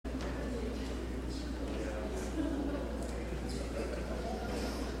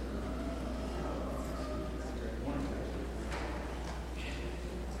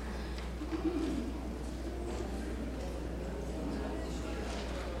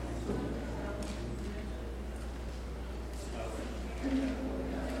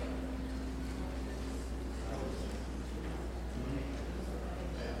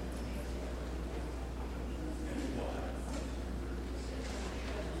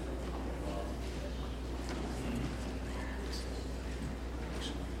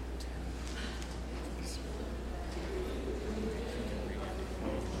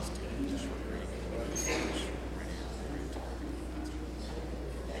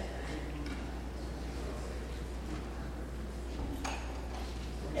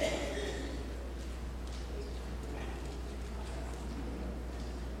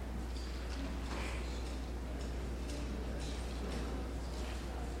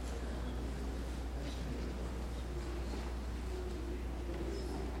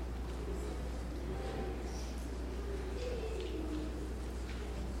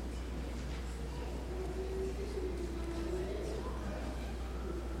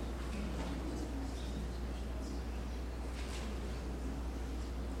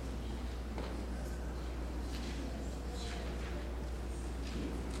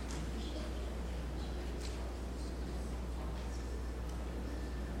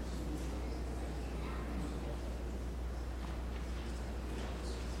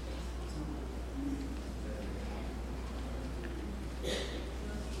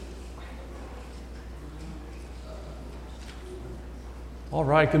All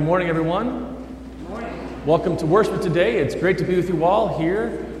right, good morning, everyone. Good morning. Welcome to worship today. It's great to be with you all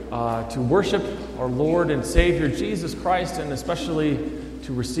here to worship our Lord and Savior Jesus Christ, and especially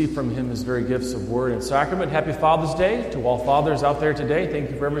to receive from Him His very gifts of word and sacrament. Happy Father's Day to all fathers out there today.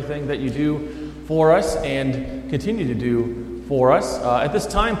 Thank you for everything that you do for us and continue to do for us. At this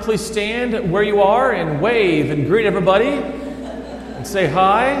time, please stand where you are and wave and greet everybody and say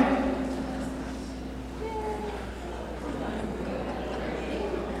hi.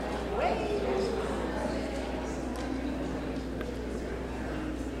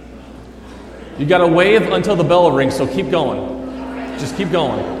 You got to wave until the bell rings, so keep going. Just keep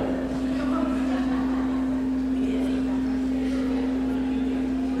going.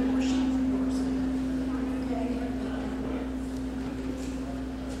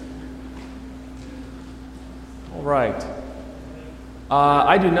 All right.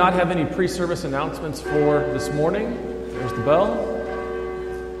 I do not have any pre-service announcements for this morning. There's the bell.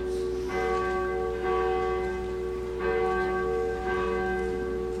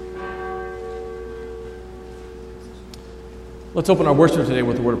 Let's open our worship today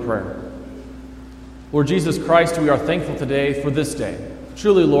with a word of prayer. Lord Jesus Christ, we are thankful today for this day.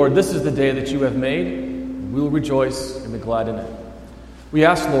 Truly, Lord, this is the day that you have made, and we will rejoice and be glad in it. We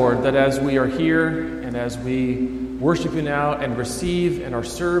ask, Lord, that as we are here and as we worship you now and receive and are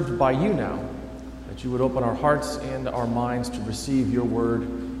served by you now, that you would open our hearts and our minds to receive your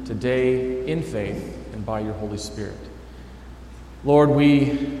word today in faith and by your Holy Spirit. Lord,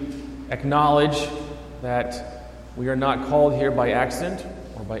 we acknowledge that we are not called here by accident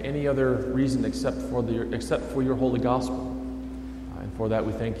or by any other reason except for your holy gospel. And for that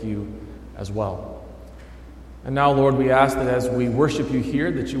we thank you as well. And now, Lord, we ask that as we worship you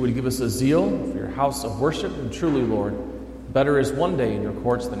here, that you would give us a zeal for your house of worship. And truly, Lord, better is one day in your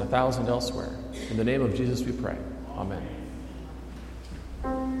courts than 1,000 elsewhere. In the name of Jesus we pray. Amen.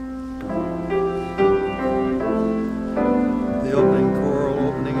 The opening choral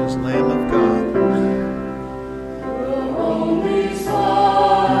opening is Lamb of God.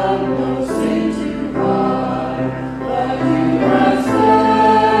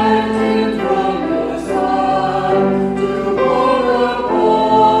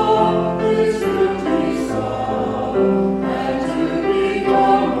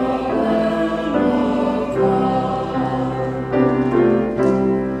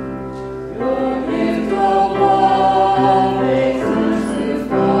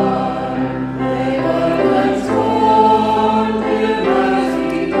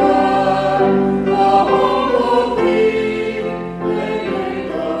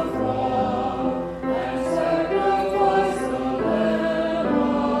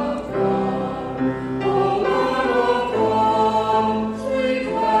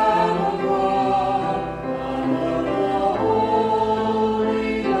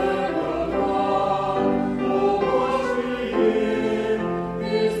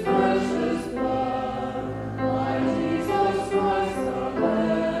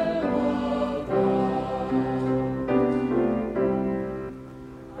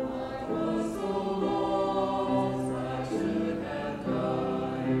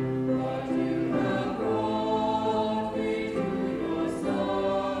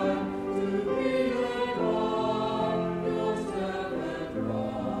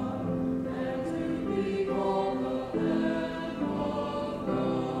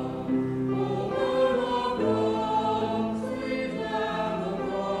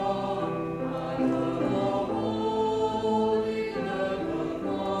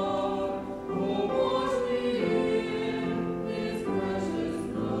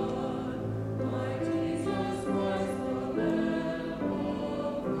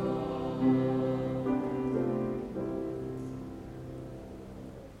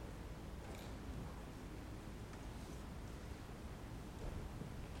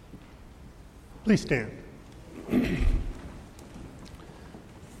 Please stand.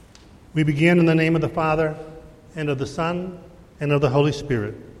 We begin in the name of the Father, and of the Son, and of the Holy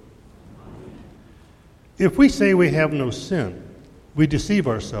Spirit. If we say we have no sin, we deceive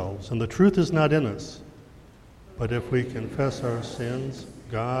ourselves, and the truth is not in us. But if we confess our sins,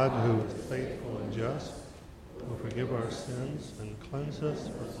 God, who is faithful and just, will forgive our sins and cleanse us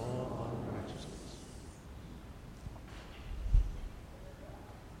from all unrighteousness.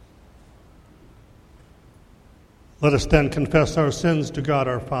 Let us then confess our sins to God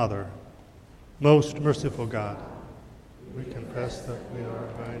our Father. Most merciful God, we confess that we are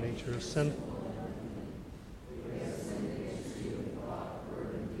by nature sinful.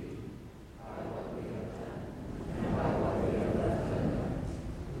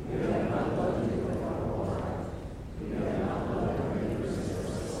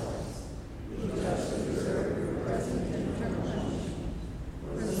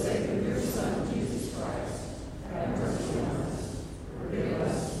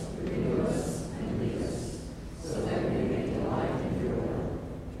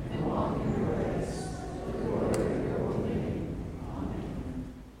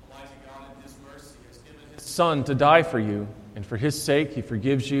 Son to die for you, and for his sake he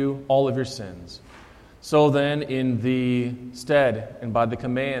forgives you all of your sins. So then, in the stead and by the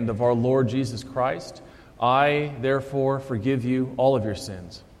command of our Lord Jesus Christ, I therefore forgive you all of your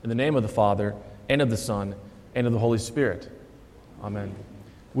sins. In the name of the Father, and of the Son, and of the Holy Spirit. Amen.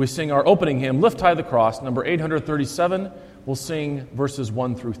 We sing our opening hymn, Lift High the Cross, number 837. We'll sing verses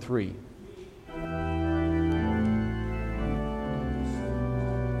 1 through 3.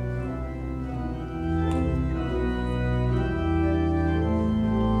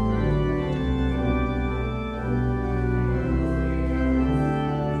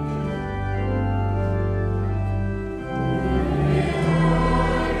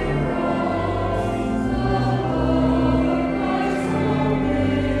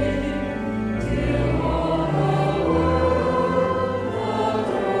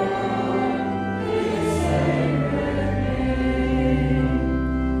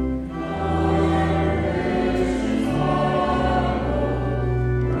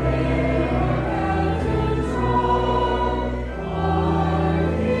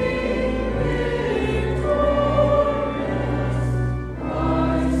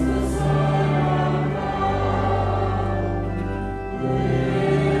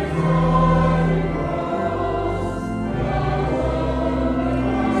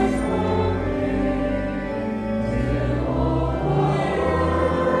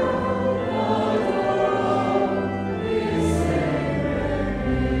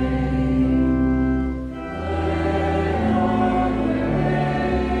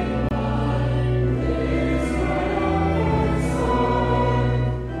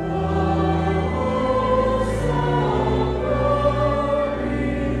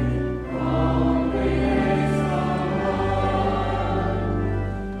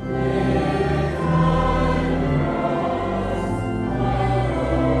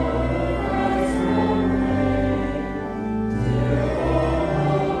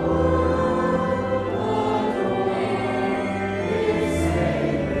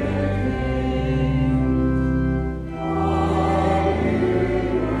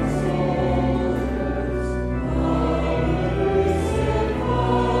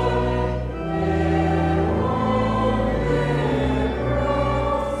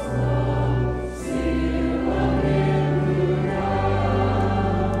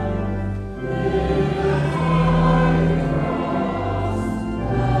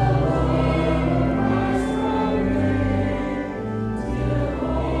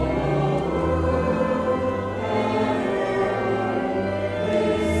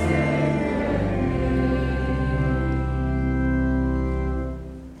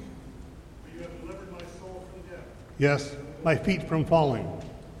 Yes, my feet from falling.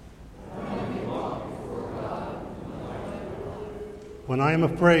 When I am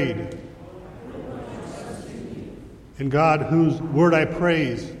afraid, in God whose word I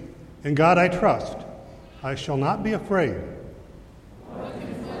praise, in God I trust, I shall not be afraid.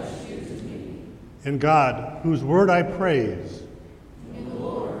 In God whose word I praise,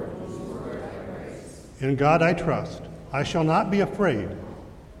 in God I trust, I shall not be afraid.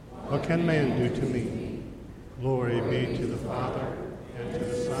 What can man do to me? Glory be to the Father, and to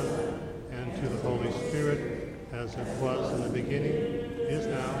the Son, and to the Holy Spirit, as it was in the beginning, is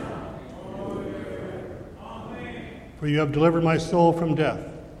now. For you have delivered my soul from death,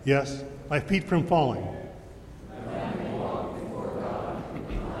 yes, my feet from falling.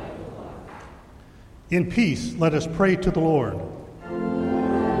 In peace, let us pray to the Lord.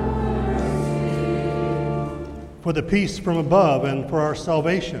 For the peace from above and for our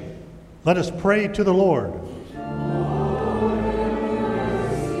salvation, let us pray to the Lord.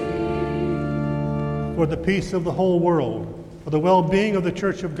 For the peace of the whole world, for the well-being of the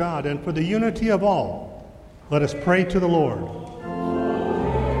Church of God, and for the unity of all, let us pray to the Lord.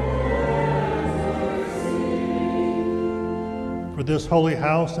 For this holy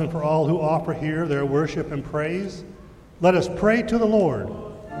house and for all who offer here their worship and praise, let us pray to the Lord.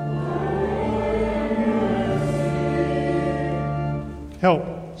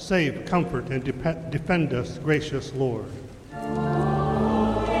 Help, save, comfort, and defend us, gracious Lord.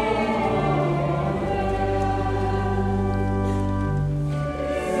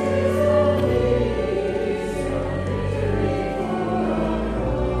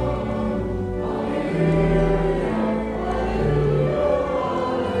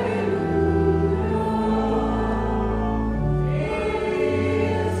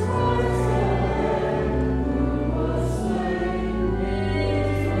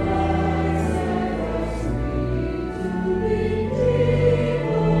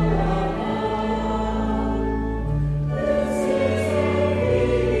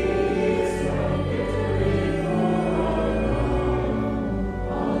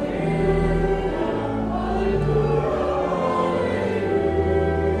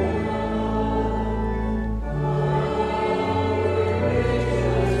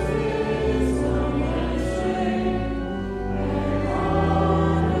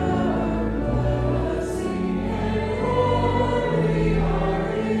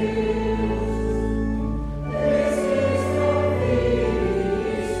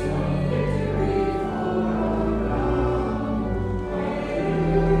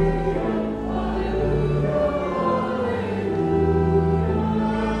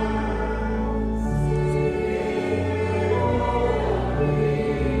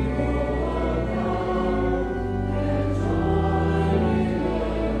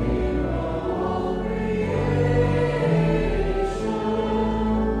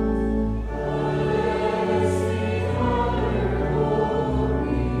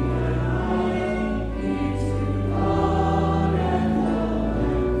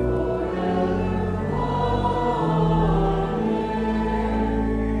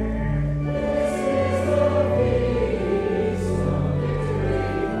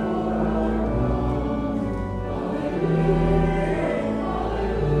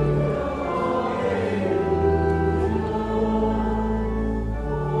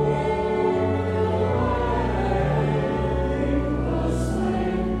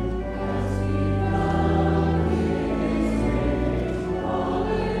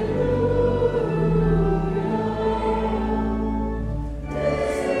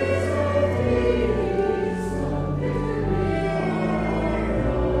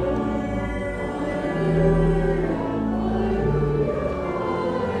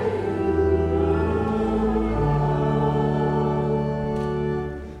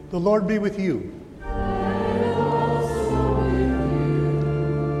 The Lord be with you.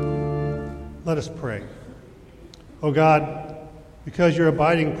 Let us pray. O God, because your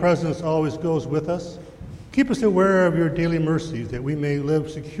abiding presence always goes with us, keep us aware of your daily mercies that we may live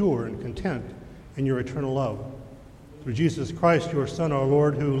secure and content in your eternal love. Through Jesus Christ, your Son, our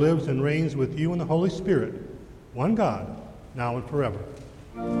Lord, who lives and reigns with you in the Holy Spirit, one God, now and forever.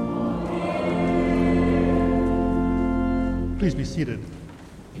 Please be seated.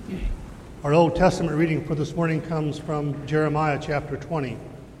 Our Old Testament reading for this morning comes from Jeremiah chapter 20,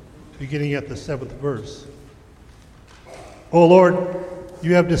 beginning at the 7th verse. O Lord,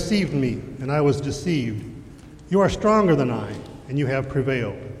 you have deceived me, and I was deceived. You are stronger than I, and you have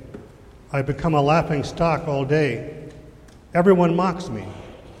prevailed. I have become a laughing stock all day. Everyone mocks me.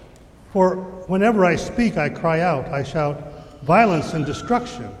 For whenever I speak, I cry out. I shout violence and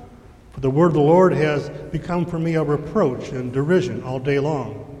destruction. For the word of the Lord has become for me a reproach and derision all day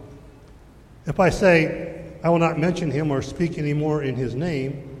long. If I say, I will not mention him or speak any more in his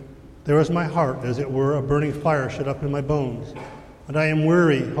name, there is my heart, as it were, a burning fire shut up in my bones, and I am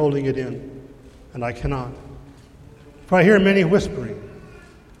weary holding it in, and I cannot. For I hear many whispering.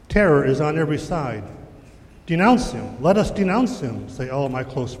 Terror is on every side. Denounce him. Let us denounce him, say all my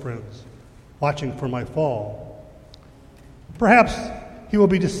close friends, watching for my fall. Perhaps he will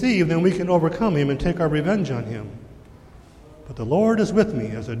be deceived, and we can overcome him and take our revenge on him. But the Lord is with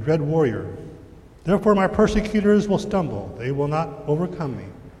me as a dread warrior. Therefore my persecutors will stumble. They will not overcome me.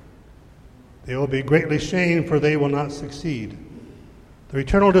 They will be greatly shamed, for they will not succeed. Their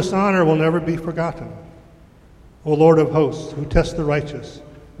eternal dishonor will never be forgotten. O Lord of hosts, who tests the righteous,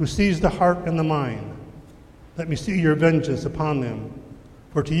 who sees the heart and the mind, let me see your vengeance upon them,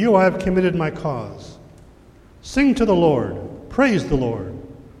 for to you I have committed my cause. Sing to the Lord, praise the Lord,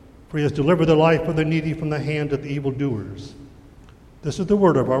 for he has delivered the life of the needy from the hand of the evildoers. This is the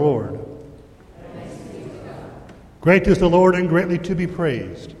word of our Lord. Great is the Lord and greatly to be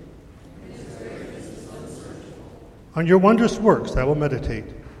praised. On your wondrous works I will meditate.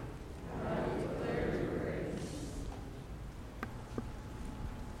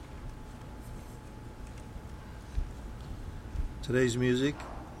 Today's music,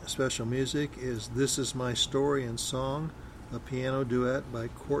 special music, is This Is My Story and Song, a piano duet by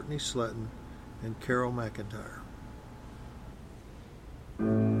Courtney Sletton and Carol McIntyre.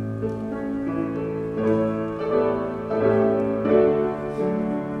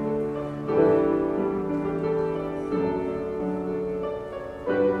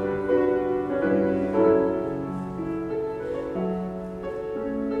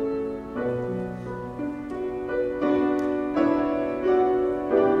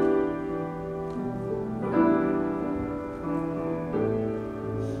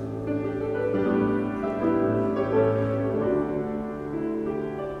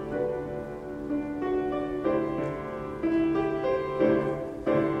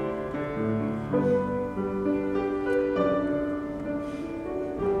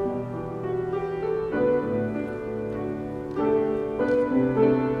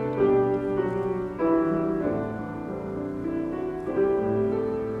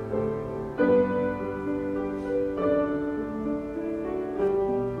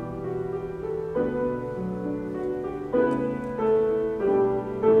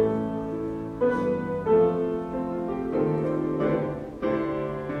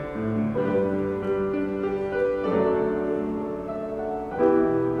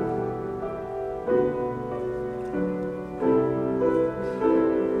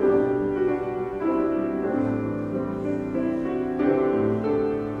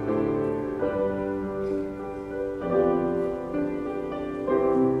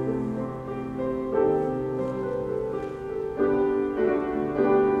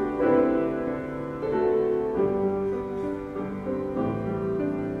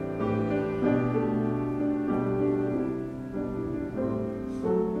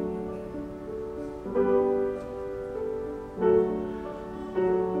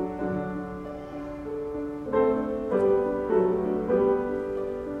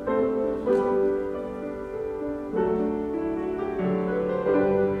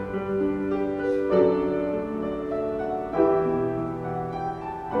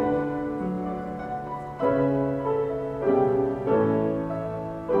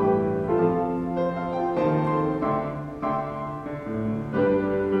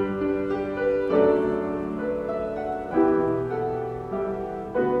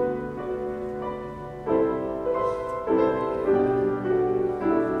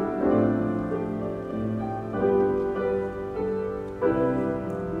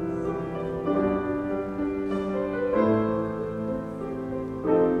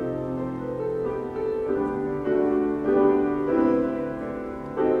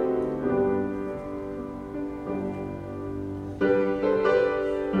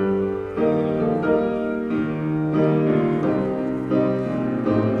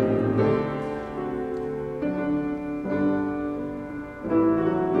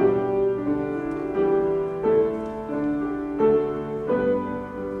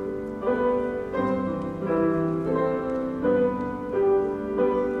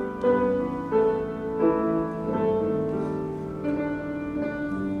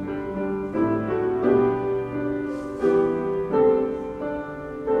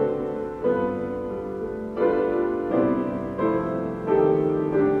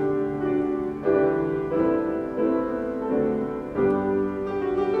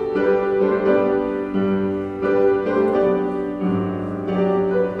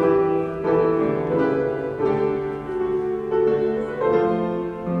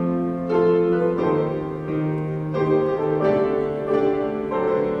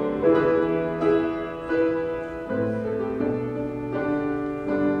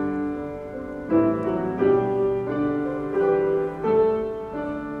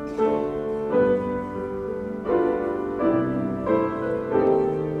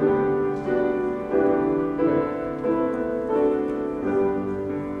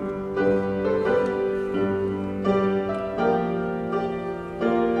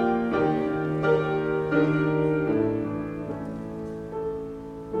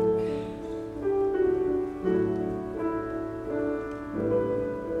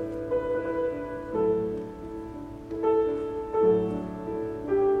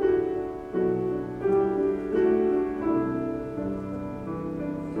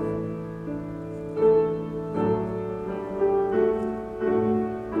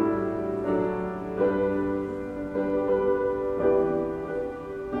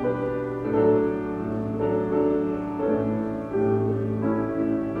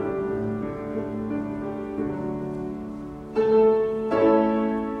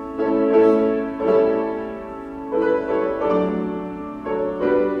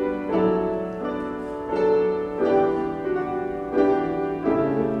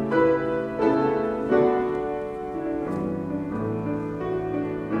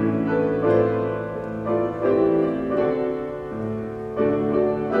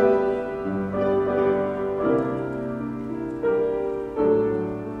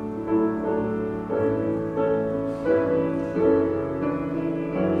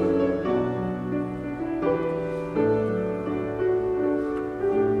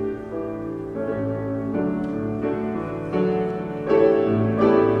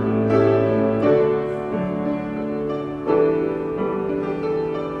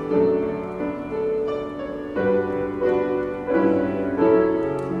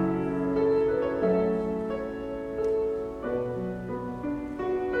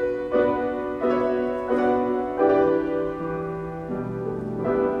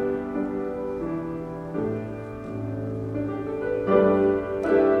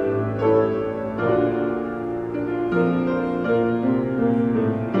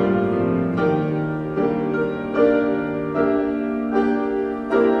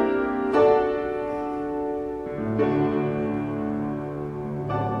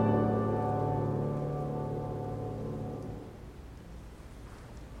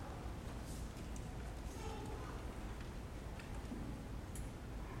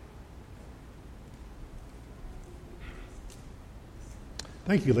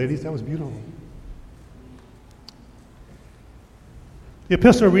 Thank you, ladies. That was beautiful. The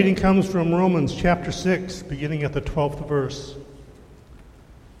epistle reading comes from Romans chapter 6, beginning at the 12th verse.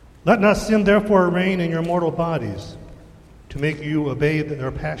 Let not sin therefore reign in your mortal bodies, to make you obey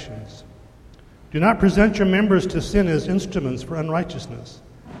their passions. Do not present your members to sin as instruments for unrighteousness,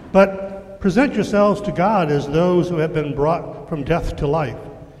 but present yourselves to God as those who have been brought from death to life,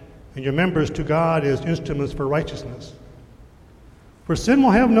 and your members to God as instruments for righteousness. For sin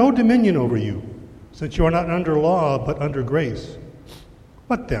will have no dominion over you, since you are not under law, but under grace.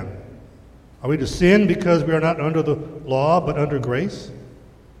 What then? Are we to sin because we are not under the law, but under grace?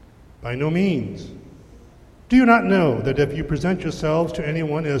 By no means. Do you not know that if you present yourselves to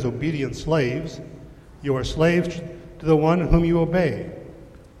anyone as obedient slaves, you are slaves to the one whom you obey,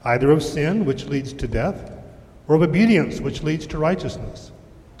 either of sin, which leads to death, or of obedience, which leads to righteousness?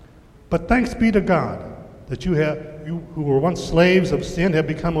 But thanks be to God that you who were once slaves of sin have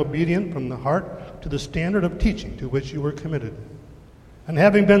become obedient from the heart to the standard of teaching to which you were committed, and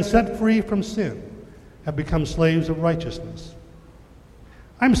having been set free from sin, have become slaves of righteousness.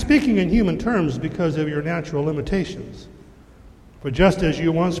 I'm speaking in human terms because of your natural limitations. For just as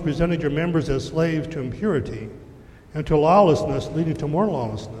you once presented your members as slaves to impurity and to lawlessness leading to more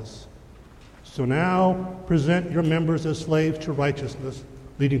lawlessness, so now present your members as slaves to righteousness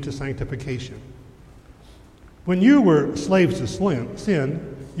leading to sanctification. When you were slaves to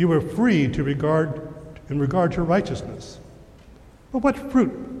sin, you were free in regard to righteousness. But what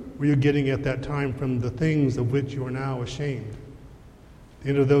fruit were you getting at that time from the things of which you are now ashamed? The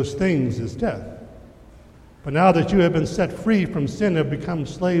end of those things is death. But now that you have been set free from sin and have become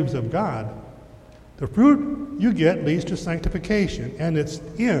slaves of God, the fruit you get leads to sanctification, and its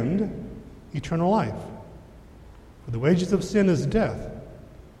end, eternal life. For the wages of sin is death,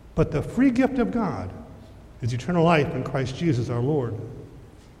 but the free gift of God is eternal life in Christ Jesus our Lord.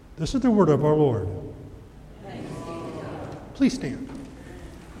 This is the word of our Lord. Please stand.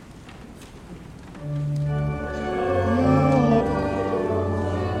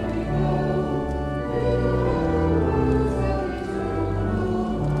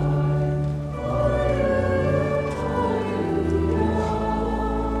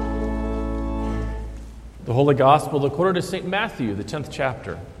 The Holy Gospel according to St. Matthew, the 10th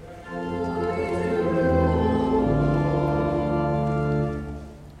chapter.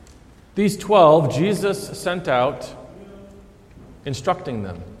 These 12 Jesus sent out, instructing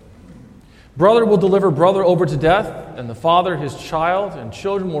them. Brother will deliver brother over to death, and the father his child, and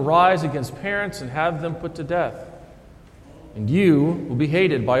children will rise against parents and have them put to death. And you will be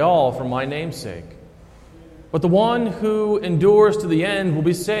hated by all for my name's sake. But the one who endures to the end will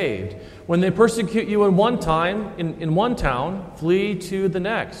be saved. When they persecute you in one town, flee to the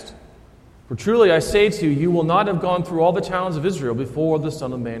next. For truly I say to you, you will not have gone through all the towns of Israel before the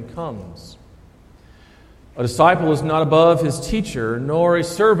Son of Man comes. A disciple is not above his teacher, nor a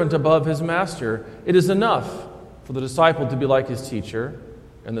servant above his master. It is enough for the disciple to be like his teacher,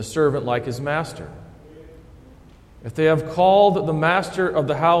 and the servant like his master. If they have called the master of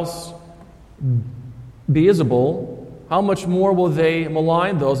the house Beelzebul, how much more will they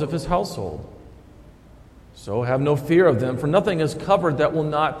malign those of his household? So have no fear of them, for nothing is covered that will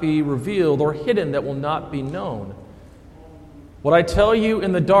not be revealed, or hidden that will not be known. What I tell you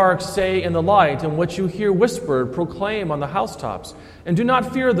in the dark, say in the light, and what you hear whispered, proclaim on the housetops. And do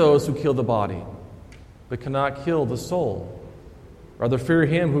not fear those who kill the body, but cannot kill the soul. Rather fear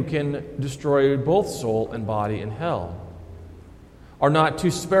him who can destroy both soul and body in hell. Are not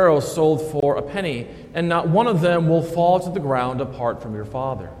 2 sparrows sold for a penny, and not one of them will fall to the ground apart from your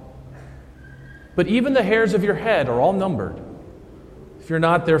Father? But even the hairs of your head are all numbered. Fear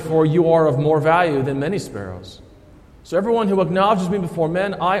not, therefore, you are of more value than many sparrows. So everyone who acknowledges me before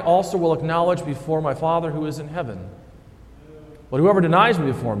men, I also will acknowledge before my Father who is in heaven. But whoever denies me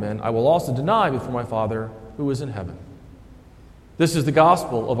before men, I will also deny before my Father who is in heaven. This is the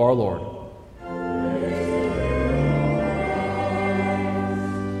gospel of our Lord.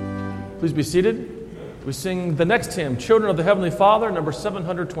 Please be seated. We sing the next hymn, Children of the Heavenly Father, number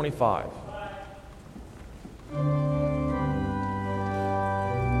 725.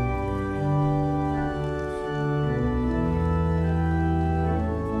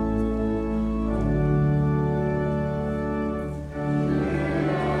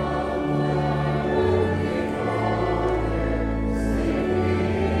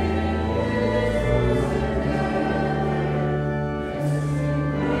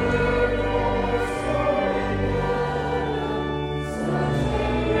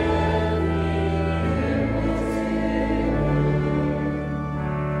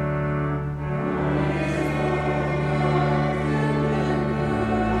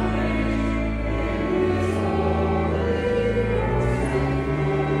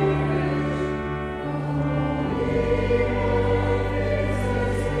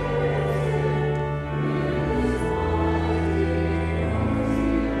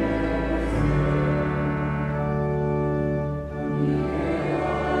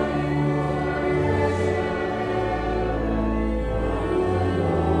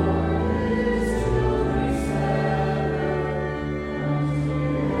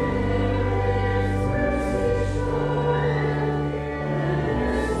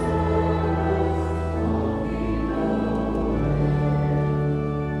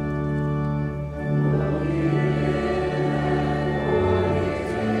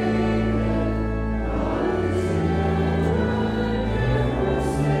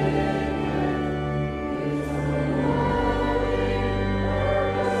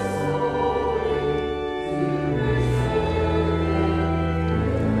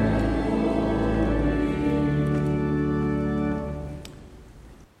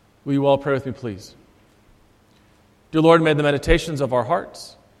 Will you all pray with me, please? Dear Lord, may the meditations of our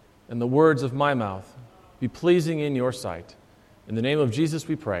hearts and the words of my mouth be pleasing in your sight. In the name of Jesus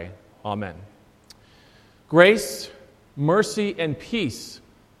we pray. Amen. Grace, mercy, and peace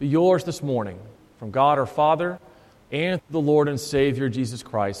be yours this morning from God our Father and the Lord and Savior Jesus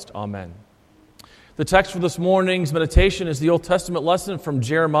Christ. Amen. The text for this morning's meditation is the Old Testament lesson from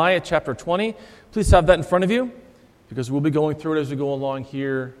Jeremiah chapter 20. Please have that in front of you because we'll be going through it as we go along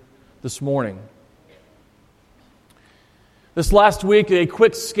here this morning. This last week, a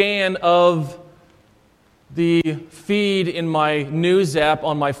quick scan of the feed in my news app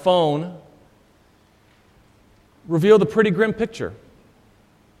on my phone revealed a pretty grim picture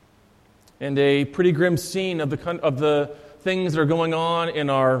and a pretty grim scene of the things that are going on in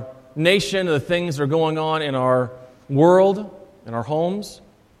our nation, and the things that are going on in our world, in our homes.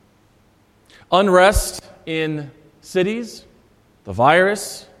 Unrest in cities, the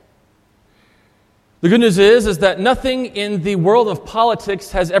virus. The good news is that nothing in the world of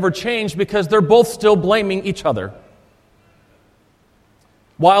politics has ever changed because they're both still blaming each other.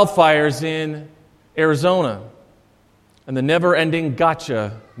 Wildfires in Arizona and the never-ending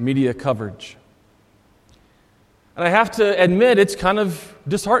gotcha media coverage. And I have to admit, it's kind of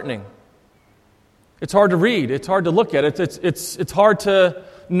disheartening. It's hard to read. It's hard to look at. It's hard to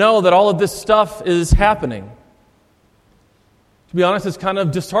know that all of this stuff is happening. To be honest, it's kind of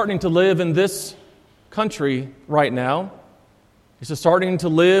disheartening to live in this country right now. It's just starting to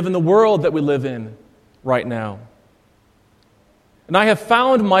live in the world that we live in right now. And I have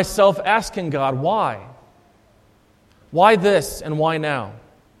found myself asking God, why? Why this and why now?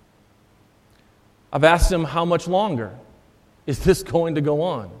 I've asked Him, how much longer is this going to go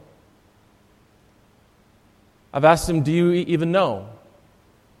on? I've asked Him, do you even know?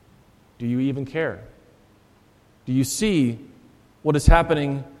 Do you even care? Do you see what is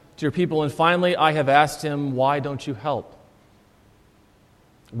happening to your people? And finally, I have asked Him, why don't you help?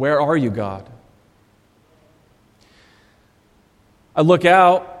 Where are you, God? I look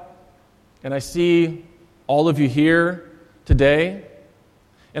out and I see all of you here today.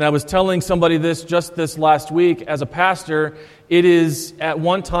 And I was telling somebody this just this last week. As a pastor, it is at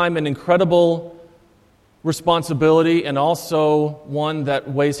one time an incredible responsibility and also one that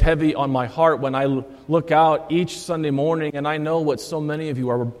weighs heavy on my heart when I look out each Sunday morning and I know what so many of you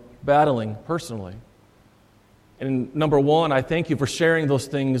are battling personally. And number one, I thank you for sharing those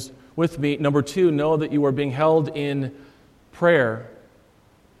things with me. Number two, know that you are being held in prayer.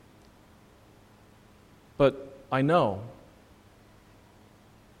 But I know.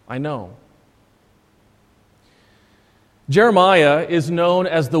 Jeremiah is known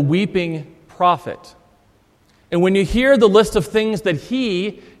as the weeping prophet. And when you hear the list of things that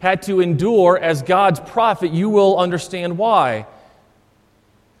he had to endure as God's prophet, you will understand why.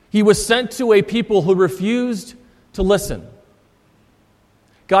 He was sent to a people who refused to listen.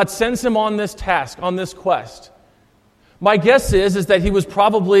 God sends him on this task, on this quest. My guess is that he was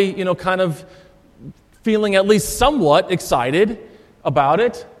probably, kind of feeling at least somewhat excited about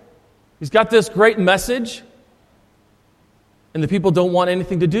it. He's got this great message, and the people don't want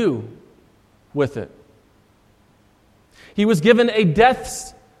anything to do with it. He was given a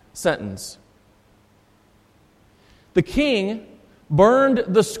death sentence. The king burned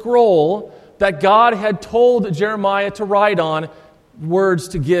the scroll that God had told Jeremiah to write on, words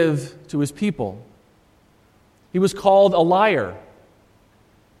to give to his people. He was called a liar.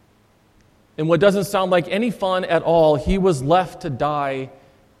 And what doesn't sound like any fun at all, he was left to die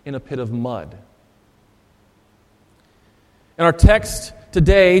in a pit of mud. In our text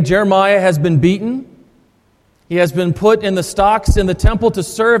today, Jeremiah has been beaten. He has been put in the stocks in the temple to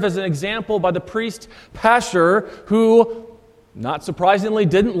serve as an example by the priest Pashur, who, not surprisingly,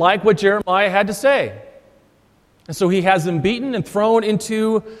 didn't like what Jeremiah had to say. And so he has him beaten and thrown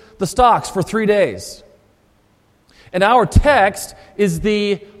into the stocks for 3 days. And our text is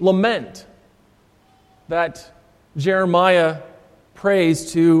the lament that Jeremiah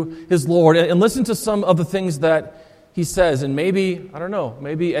prays to his Lord. And listen to some of the things that he says. And maybe, I don't know,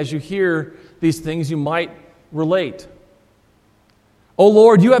 maybe as you hear these things, you might relate. "O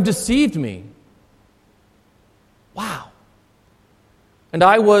Lord, you have deceived me." Wow. "And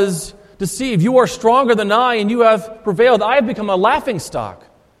I was deceived. You are stronger than I, and you have prevailed. I have become a laughingstock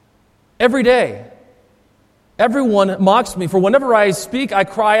every day. Everyone mocks me, for whenever I speak, I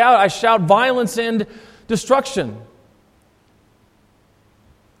cry out, I shout violence and destruction.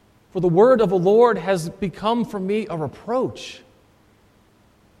 For the word of the Lord has become for me a reproach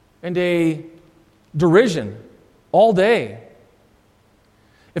and a derision all day.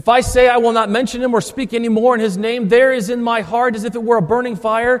 If I say I will not mention him or speak any more in his name, there is in my heart as if it were a burning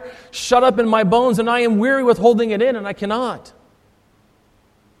fire, shut up in my bones, and I am weary with holding it in, and I cannot.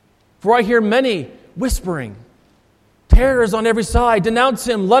 For I hear many whispering, terrors on every side. Denounce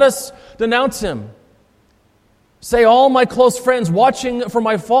him, let us denounce him. Say, all my close friends watching for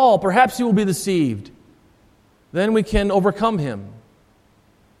my fall, perhaps he will be deceived. Then we can overcome him.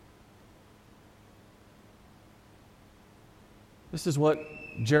 This is what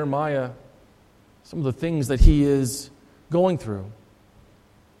Jeremiah, some of the things that he is going through.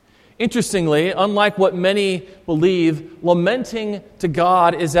 Interestingly, unlike what many believe, lamenting to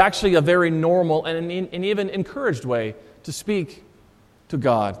God is actually a very normal and even encouraged way to speak to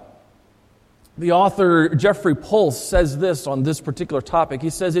God. The author Jeffrey Pulse says this on this particular topic. He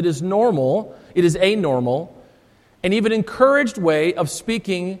says it is a normal, and even encouraged way of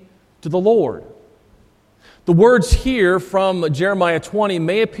speaking to the Lord. The words here from Jeremiah 20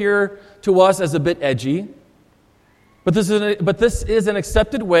 may appear to us as a bit edgy, but this is an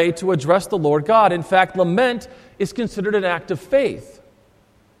accepted way to address the Lord God. In fact, lament is considered an act of faith.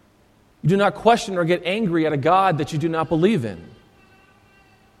 You do not question or get angry at a God that you do not believe in.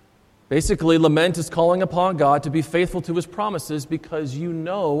 Basically, lament is calling upon God to be faithful to his promises because you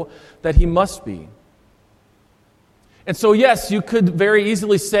know that he must be. And so, yes, you could very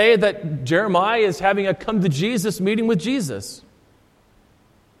easily say that Jeremiah is having a come to Jesus meeting with Jesus.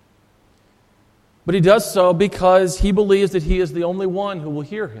 But he does so because he believes that he is the only one who will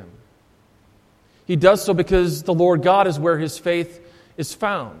hear him. He does so because the Lord God is where his faith is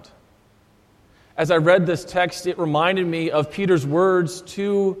found. As I read this text, it reminded me of Peter's words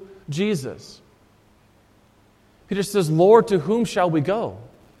to Jesus. Peter says, Lord, to whom shall we go?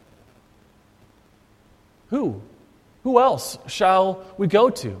 Who? Who else shall we go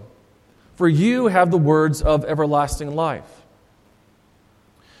to? For you have the words of everlasting life.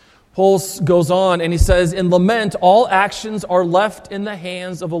 Paul goes on and he says, in lament, all actions are left in the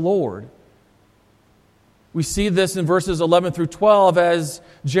hands of the Lord. We see this in verses 11 through 12 as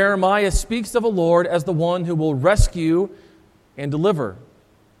Jeremiah speaks of the Lord as the one who will rescue and deliver.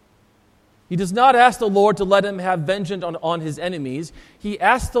 He does not ask the Lord to let him have vengeance on his enemies. He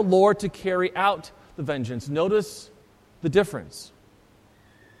asks the Lord to carry out the vengeance. Notice the difference.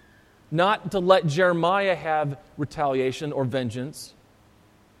 Not to let Jeremiah have retaliation or vengeance,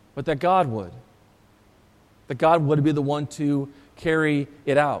 but that God would. That God would be the one to carry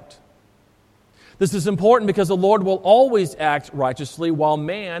it out. This is important because the Lord will always act righteously while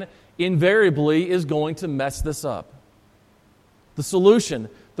man invariably is going to mess this up. The solution,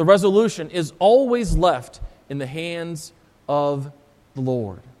 the resolution is always left in the hands of the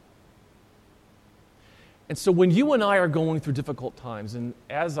Lord. And so when you and I are going through difficult times, and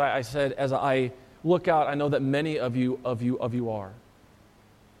as I said, as I look out, I know that many of you are.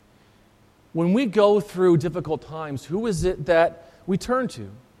 When we go through difficult times, who is it that we turn to?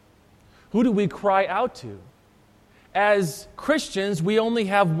 Who do we cry out to? As Christians, we only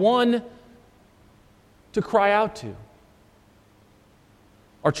have one to cry out to.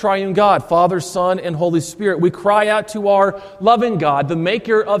 Our triune God, Father, Son, and Holy Spirit. We cry out to our loving God, the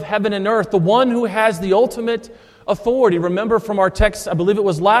maker of heaven and earth, the one who has the ultimate authority. Remember from our text, I believe it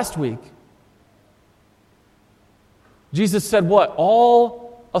was last week. Jesus said what?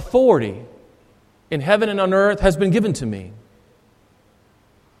 All authority in heaven and on earth has been given to me.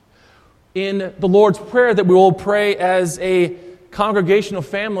 In the Lord's Prayer that we will pray as a congregational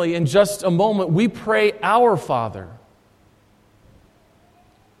family in just a moment, we pray, Our Father.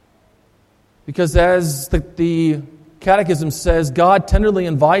 Because as the Catechism says, God tenderly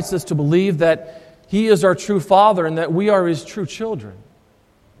invites us to believe that He is our true Father and that we are His true children.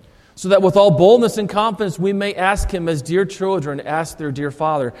 So that with all boldness and confidence we may ask Him as dear children ask their dear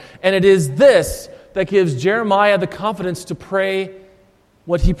Father. And it is this that gives Jeremiah the confidence to pray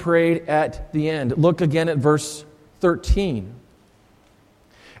what he prayed at the end. Look again at verse 13.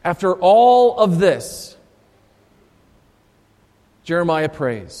 After all of this, Jeremiah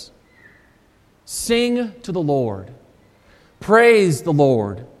prays, sing to the Lord, praise the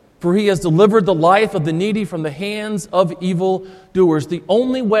Lord, for He has delivered the life of the needy from the hands of evildoers. The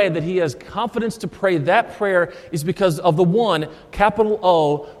only way that he has confidence to pray that prayer is because of the one, capital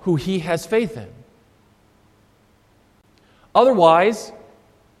O, who he has faith in. Otherwise,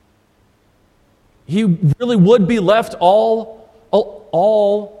 he really would be left all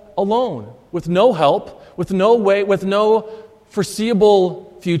alone, with no help, with no way, with no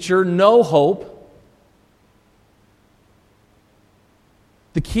foreseeable future, no hope.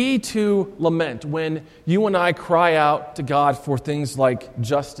 The key to lament, when you and I cry out to God for things like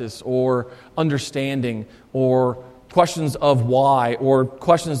justice or understanding or questions of why, or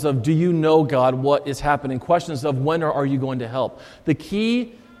questions of do you know, God, what is happening, questions of when are you going to help. The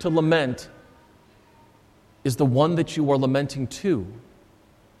key to lament is the one that you are lamenting to.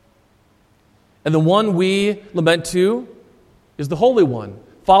 And the one we lament to is the Holy One,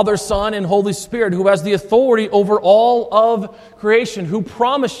 Father, Son, and Holy Spirit, who has the authority over all of creation, who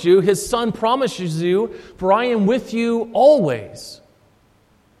promised you, His Son promises you, for I am with you always.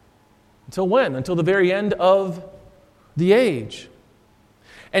 Until when? Until the very end of the age.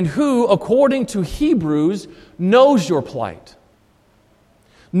 And who, according to Hebrews, knows your plight,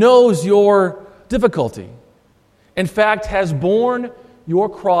 knows your difficulty. In fact, has borne your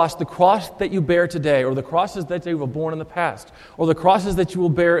cross, the cross that you bear today, or the crosses that you have borne in the past, or the crosses that you will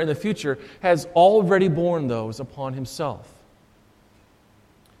bear in the future, has already borne those upon Himself.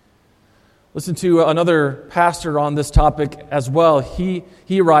 Listen to another pastor on this topic as well. He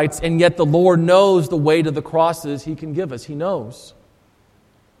writes, and yet the Lord knows the weight of the crosses He can give us. He knows.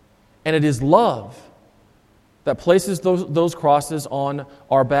 And it is love that places those crosses on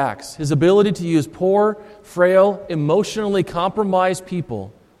our backs. His ability to use poor, frail, emotionally compromised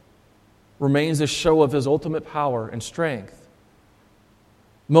people remains a show of His ultimate power and strength.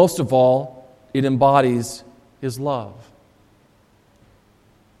 Most of all, it embodies His love.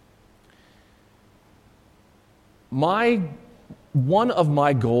 One of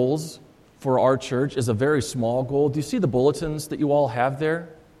my goals for our church is a very small goal. Do you see the bulletins that you all have there?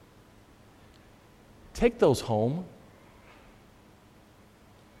 Take those home.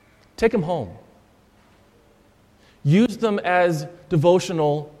 Take them home. Use them as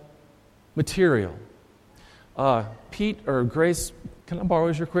devotional material. Pete or Grace, can I borrow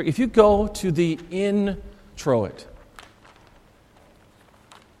yours quick? If you go to the introit,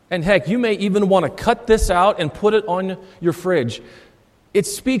 and heck, you may even want to cut this out and put it on your fridge. It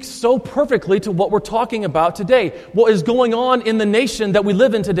speaks so perfectly to what we're talking about today. What is going on in the nation that we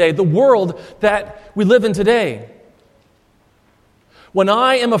live in today, the world that we live in today. When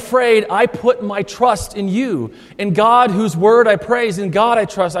I am afraid, I put my trust in you. In God, whose word I praise, in God I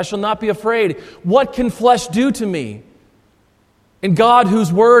trust, I shall not be afraid. What can flesh do to me? In God,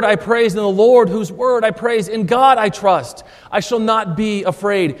 whose word I praise, in the Lord, whose word I praise, in God I trust, I shall not be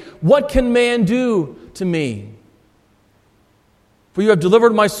afraid. What can man do to me? For you have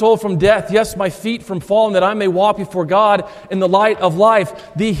delivered my soul from death, yes, my feet from falling, that I may walk before God in the light of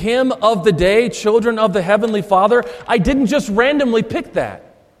life. The hymn of the day, children of the Heavenly Father, I didn't just randomly pick that.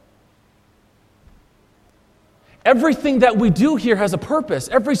 Everything that we do here has a purpose.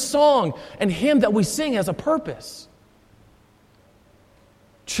 Every song and hymn that we sing has a purpose.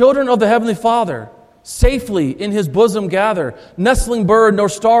 Children of the Heavenly Father, safely in His bosom gather. Nestling bird, nor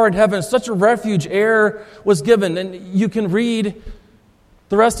star in heaven, such a refuge ere was given. And you can read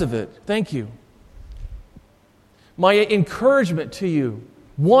the rest of it. Thank you. My encouragement to you,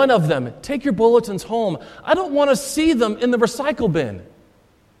 one of them, take your bulletins home. I don't want to see them in the recycle bin.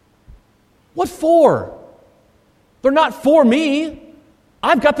 What for? They're not for me.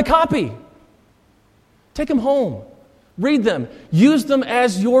 I've got the copy. Take them home. Read them. Use them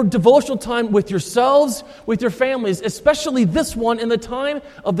as your devotional time with yourselves, with your families, especially this one in the time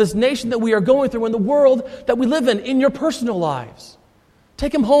of this nation that we are going through, in the world that we live in your personal lives.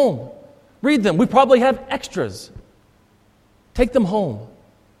 Take them home. Read them. We probably have extras. Take them home.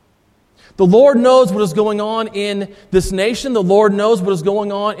 The Lord knows what is going on in this nation. The Lord knows what is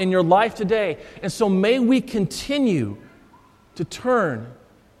going on in your life today. And so may we continue to turn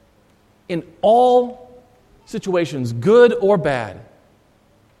in all situations, good or bad,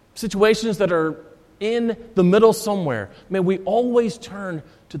 situations that are in the middle somewhere, may we always turn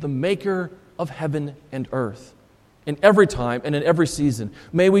to the Maker of heaven and earth in every time and in every season.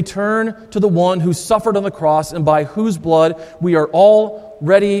 May we turn to the one who suffered on the cross and by whose blood we are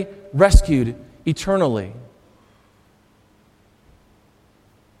already rescued eternally.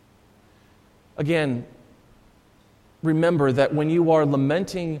 Again, remember that when you are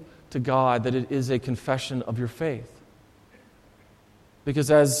lamenting to God, that it is a confession of your faith.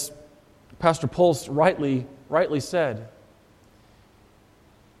 Because as Pastor Pulse rightly said,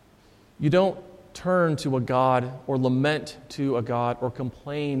 you don't turn to a God or lament to a God or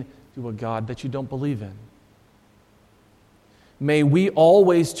complain to a God that you don't believe in. May we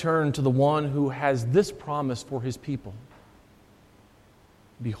always turn to the one who has this promise for His people.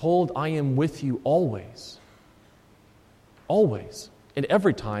 Behold, I am with you always. Always. In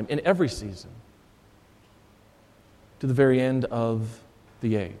every time, in every season, to the very end of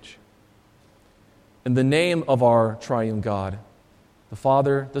the age. In the name of our triune God, the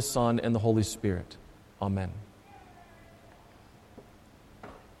Father, the Son, and the Holy Spirit. Amen.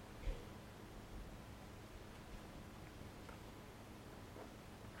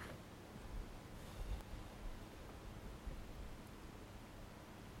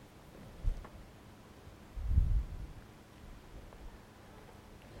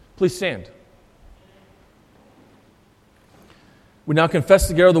 Please stand. We now confess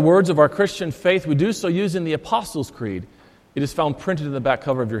together the words of our Christian faith. We do so using the Apostles' Creed. It is found printed in the back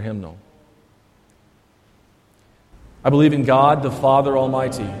cover of your hymnal. I believe in God, the Father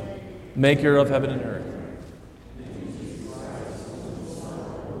Almighty, maker of heaven and earth.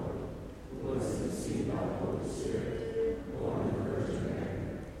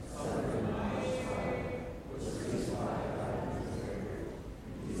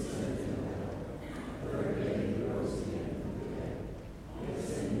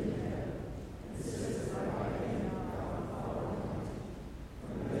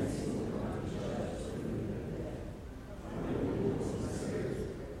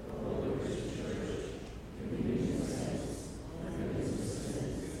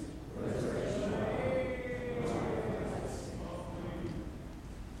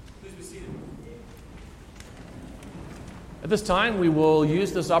 At this time, we will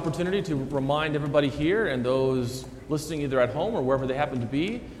use this opportunity to remind everybody here and those listening either at home or wherever they happen to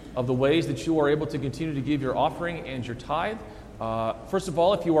be of the ways that you are able to continue to give your offering and your tithe. First of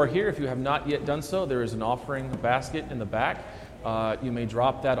all, if you are here, if you have not yet done so, there is an offering basket in the back. You may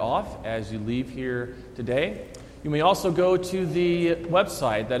drop that off as you leave here today. You may also go to the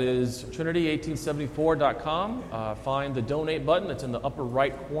website, that is Trinity1874.com. Find the donate button that's in the upper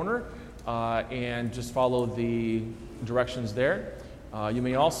right corner and just follow the directions there. You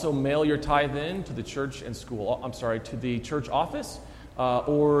may also mail your tithe in to the church and school. To the church office,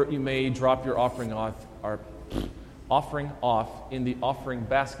 or you may drop your offering off in the offering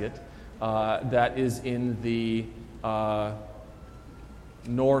basket that is in the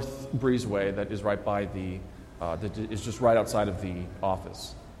north breezeway that is right by that is just right outside of the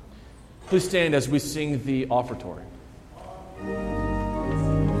office. Please stand as we sing the offertory.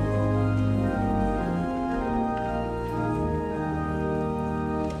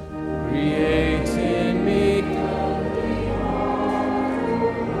 Create in me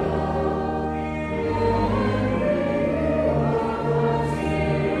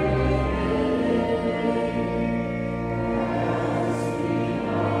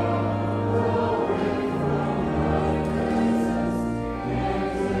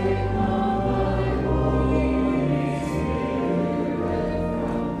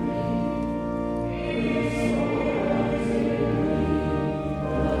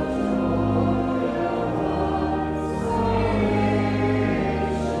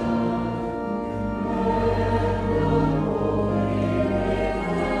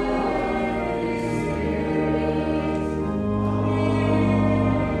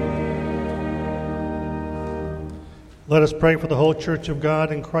Let us pray for the whole Church of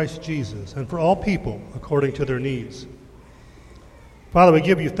God in Christ Jesus and for all people according to their needs. Father, we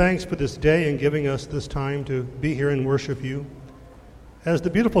give you thanks for this day and giving us this time to be here and worship you. As the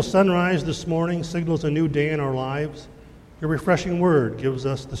beautiful sunrise this morning signals a new day in our lives, your refreshing word gives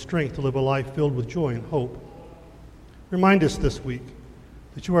us the strength to live a life filled with joy and hope. Remind us this week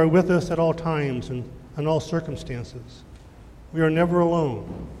that you are with us at all times and in all circumstances. We are never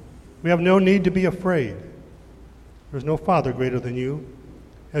alone. We have no need to be afraid. There is no Father greater than you.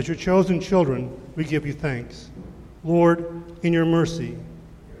 As your chosen children, we give you thanks. Lord, in your mercy,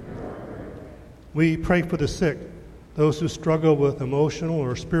 we pray for the sick, those who struggle with emotional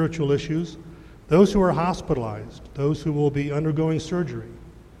or spiritual issues, those who are hospitalized, those who will be undergoing surgery,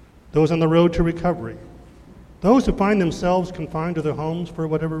 those on the road to recovery, those who find themselves confined to their homes for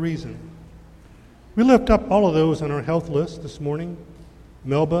whatever reason. We lift up all of those on our health list this morning: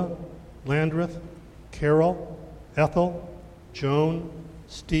 Melba, Landreth, Carol, Ethel, Joan,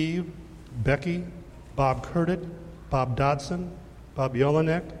 Steve, Becky, Bob Curtit, Bob Dodson, Bob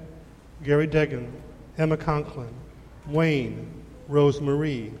Jelinek, Gary Degan, Emma Conklin, Wayne, Rose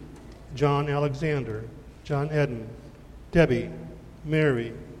Marie, John Alexander, John Eden, Debbie,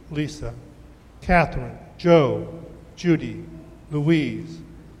 Mary, Lisa, Catherine, Joe, Judy, Louise,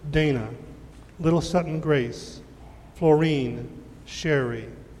 Dana, Little Sutton Grace, Florine, Sherry,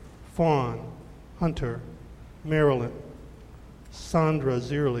 Fawn, Hunter, Marilyn, Sandra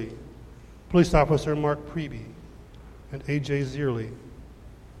Zierli, Police Officer Mark Preby, and A.J. Zierli.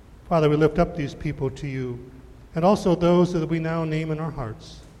 Father, we lift up these people to you, and also those that we now name in our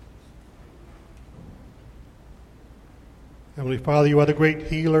hearts. Heavenly Father, you are the great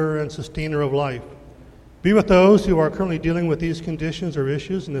healer and sustainer of life. Be with those who are currently dealing with these conditions or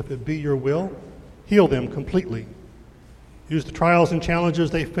issues, and if it be your will, heal them completely. Use the trials and challenges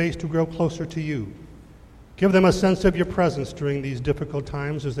they face to grow closer to you. Give them a sense of your presence during these difficult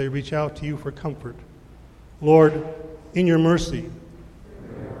times as they reach out to you for comfort. Lord, in your mercy,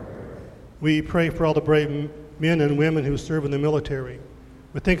 we pray for all the brave men and women who serve in the military,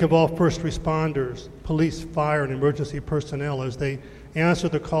 We think of all first responders, police, fire, and emergency personnel as they answer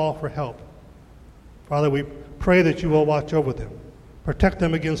the call for help. Father, we pray that you will watch over them, protect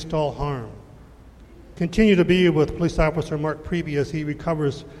them against all harm. Continue to be with Police Officer Mark Preby as he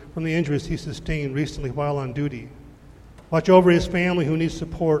recovers from the injuries he sustained recently while on duty. Watch over his family who needs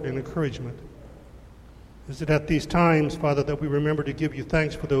support and encouragement. Is it at these times, Father, that we remember to give you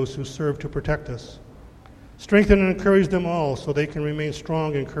thanks for those who serve to protect us? Strengthen and encourage them all so they can remain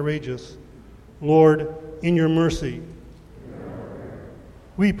strong and courageous. Lord, in your mercy,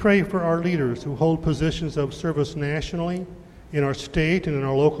 we pray for our leaders who hold positions of service nationally, in our state, and in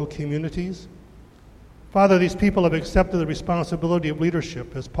our local communities. Father, these people have accepted the responsibility of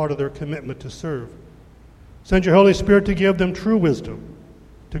leadership as part of their commitment to serve. Send your Holy Spirit to give them true wisdom,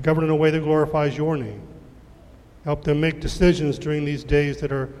 to govern in a way that glorifies your name. Help them make decisions during these days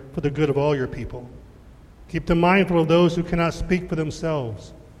that are for the good of all your people. Keep them mindful of those who cannot speak for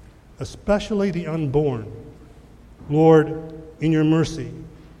themselves, especially the unborn. Lord, in your mercy,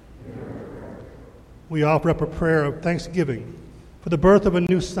 we offer up a prayer of thanksgiving for the birth of a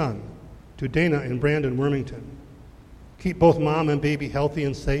new son to Dana and Brandon Wormington. Keep both mom and baby healthy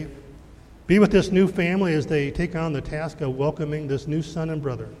and safe. Be with this new family as they take on the task of welcoming this new son and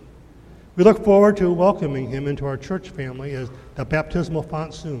brother. We look forward to welcoming him into our church family as the baptismal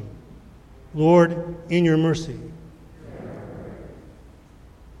font soon. Lord, in your mercy.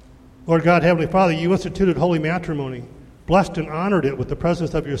 Lord God, Heavenly Father, you instituted holy matrimony, blessed and honored it with the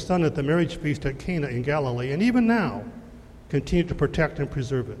presence of your Son at the marriage feast at Cana in Galilee, and even now, continue to protect and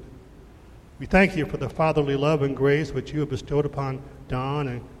preserve it. We thank you for the fatherly love and grace which you have bestowed upon Don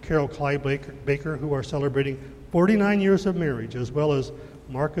and Carol Clyde Baker, who are celebrating 49 years of marriage, as well as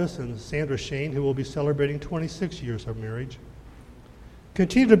Marcus and Sandra Shane, who will be celebrating 26 years of marriage.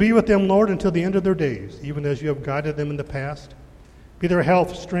 Continue to be with them, Lord, until the end of their days, even as you have guided them in the past. Be their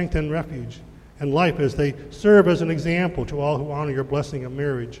health, strength, and refuge, and life as they serve as an example to all who honor your blessing of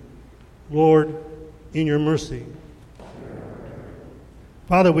marriage. Lord, in your mercy.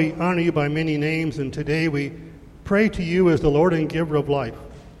 Father, we honor you by many names, and today we pray to you as the Lord and giver of life.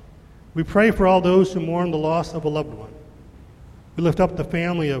 We pray for all those who mourn the loss of a loved one. We lift up the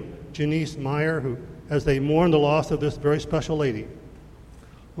family of Janice Meyer, who, as they mourn the loss of this very special lady.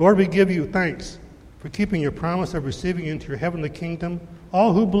 Lord, we give you thanks for keeping your promise of receiving into your heavenly kingdom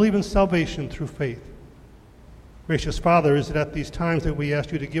all who believe in salvation through faith. Gracious Father, is it at these times that we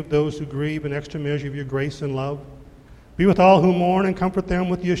ask you to give those who grieve an extra measure of your grace and love? Be with all who mourn and comfort them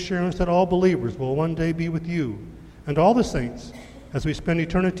with the assurance that all believers will one day be with you and all the saints as we spend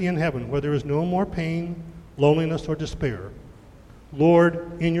eternity in heaven where there is no more pain, loneliness, or despair.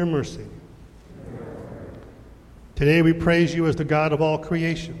 Lord, in your mercy. Today we praise you as the God of all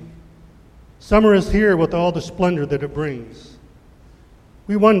creation. Summer is here with all the splendor that it brings.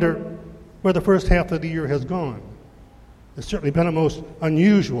 We wonder where the first half of the year has gone. It's certainly been a most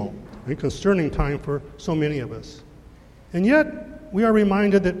unusual and concerning time for so many of us. And yet, we are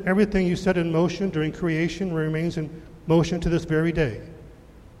reminded that everything you set in motion during creation remains in motion to this very day.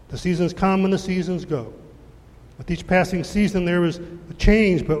 The seasons come and the seasons go. With each passing season, there is a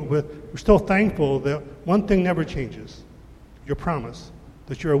change, but we're still thankful that one thing never changes, your promise,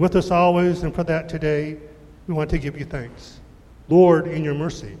 that you are with us always, and for that today, we want to give you thanks. Lord, in your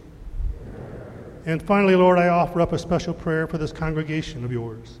mercy. And finally, Lord, I offer up a special prayer for this congregation of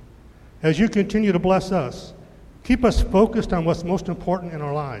yours. As you continue to bless us, keep us focused on what's most important in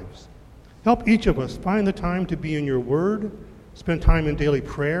our lives. Help each of us find the time to be in your word, spend time in daily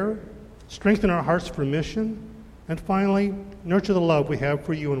prayer, strengthen our hearts for mission, and finally, nurture the love we have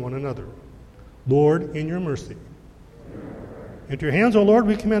for you and one another. Lord, in your mercy. Into your hands, O Lord,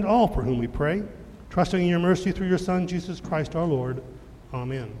 we commend all for whom we pray, trusting in your mercy through your Son, Jesus Christ our Lord.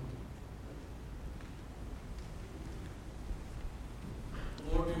 Amen.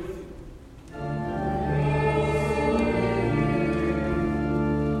 The Lord be with you.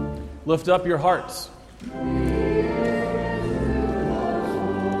 Lift up your hearts.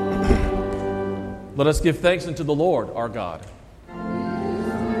 Let us give thanks unto the Lord our God.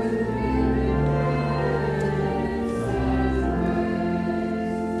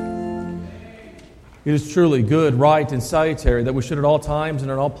 It is truly good, right, and salutary that we should at all times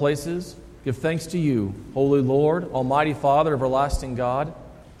and in all places give thanks to you, Holy Lord, Almighty Father, everlasting God,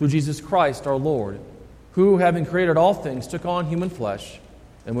 through Jesus Christ our Lord, who, having created all things, took on human flesh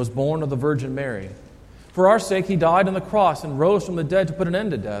and was born of the Virgin Mary. For our sake he died on the cross and rose from the dead to put an end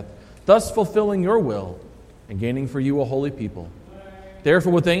to death, thus fulfilling your will and gaining for you a holy people.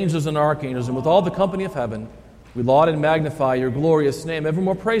 Therefore, with angels and archangels and with all the company of heaven, we laud and magnify your glorious name,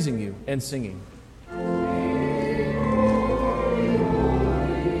 evermore praising you and singing.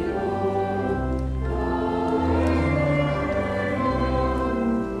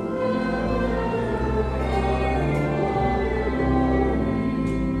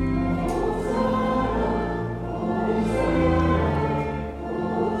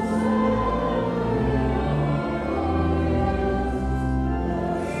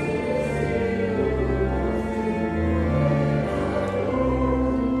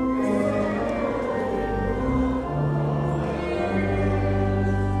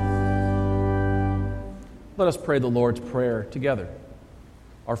 Let us pray the Lord's Prayer together.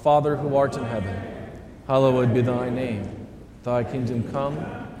 Our Father, who art in heaven, hallowed be thy name. Thy kingdom come,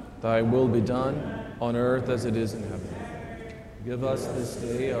 thy will be done, on earth as it is in heaven. Give us this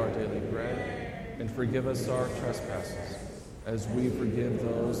day our daily bread, and forgive us our trespasses, as we forgive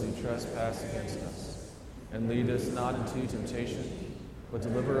those who trespass against us. And lead us not into temptation, but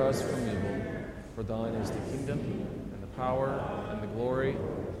deliver us from evil. For thine is the kingdom, and the power, and the glory,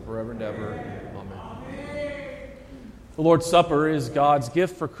 forever and ever. Amen. The Lord's Supper is God's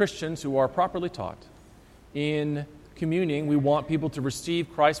gift for Christians who are properly taught. In communing, we want people to receive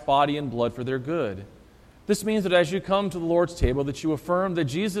Christ's body and blood for their good. This means that as you come to the Lord's table, that you affirm that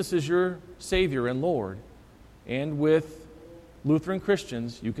Jesus is your Savior and Lord. And with Lutheran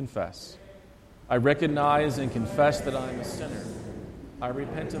Christians, you confess, I recognize and confess that I am a sinner. I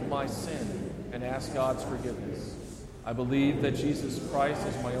repent of my sin and ask God's forgiveness. I believe that Jesus Christ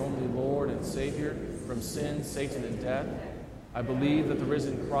is my only Lord and Savior from sin, Satan, and death. I believe that the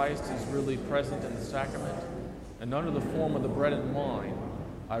risen Christ is really present in the sacrament, and under the form of the bread and wine,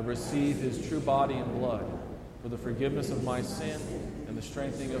 I receive his true body and blood for the forgiveness of my sin and the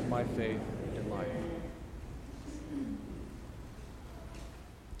strengthening of my faith in life.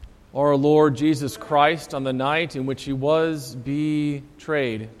 Our Lord Jesus Christ, on the night in which he was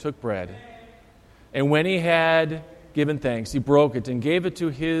betrayed, took bread. And when he had given thanks, he broke it and gave it to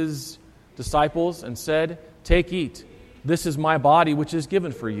his disciples and said, "Take, eat. This is my body which is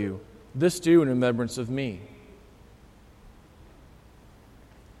given for you. This do in remembrance of me."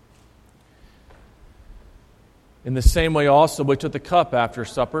 In the same way also we took the cup after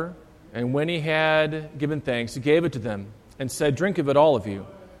supper, and when he had given thanks, he gave it to them and said, "Drink of it, all of you.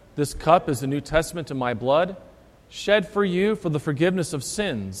 This cup is the New Testament in my blood, shed for you for the forgiveness of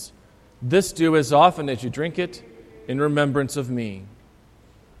sins. This do as often as you drink it in remembrance of me."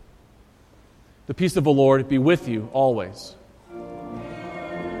 The peace of the Lord be with you always.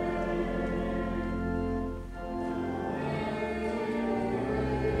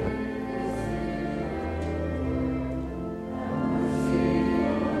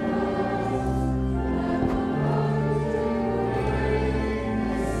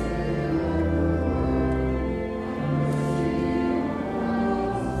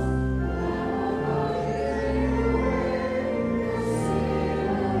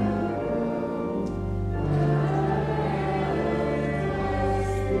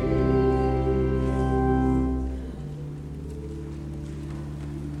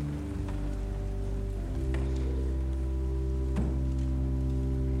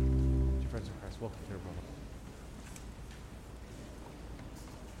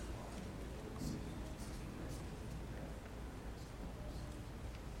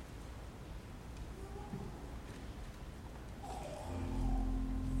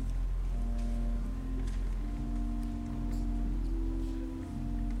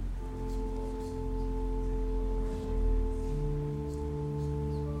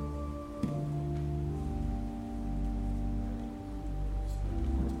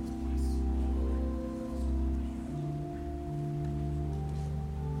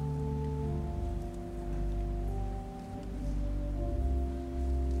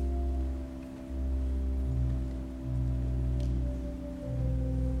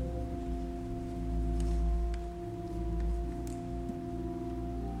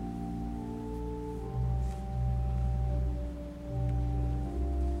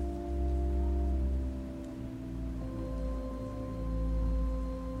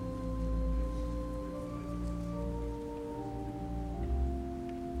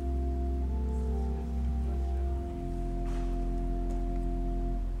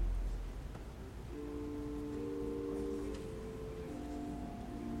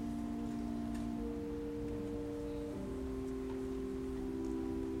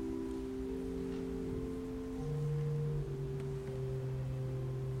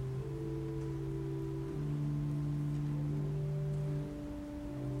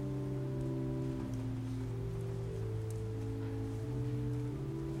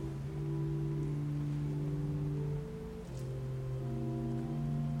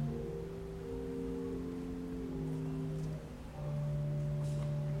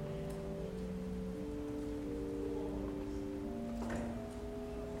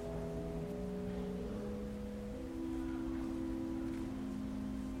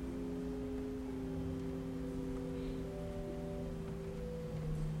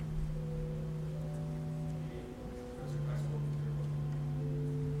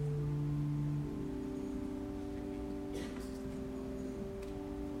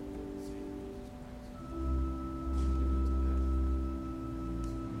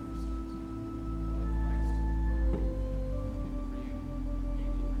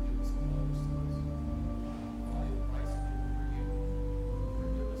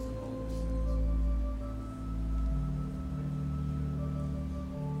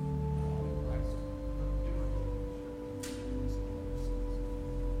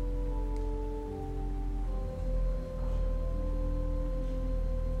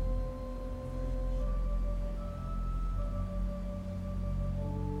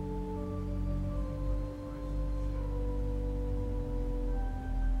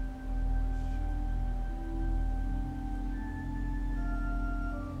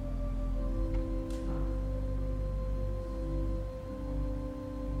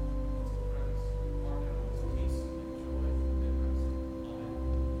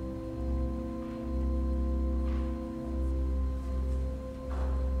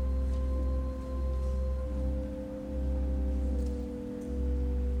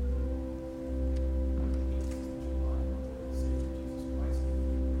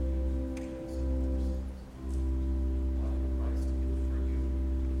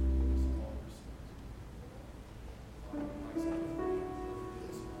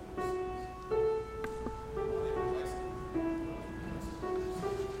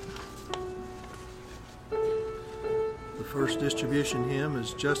 First distribution hymn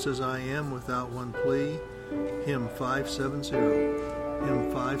is Just As I Am Without One Plea, hymn 570.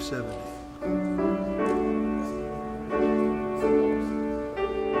 Hymn 570.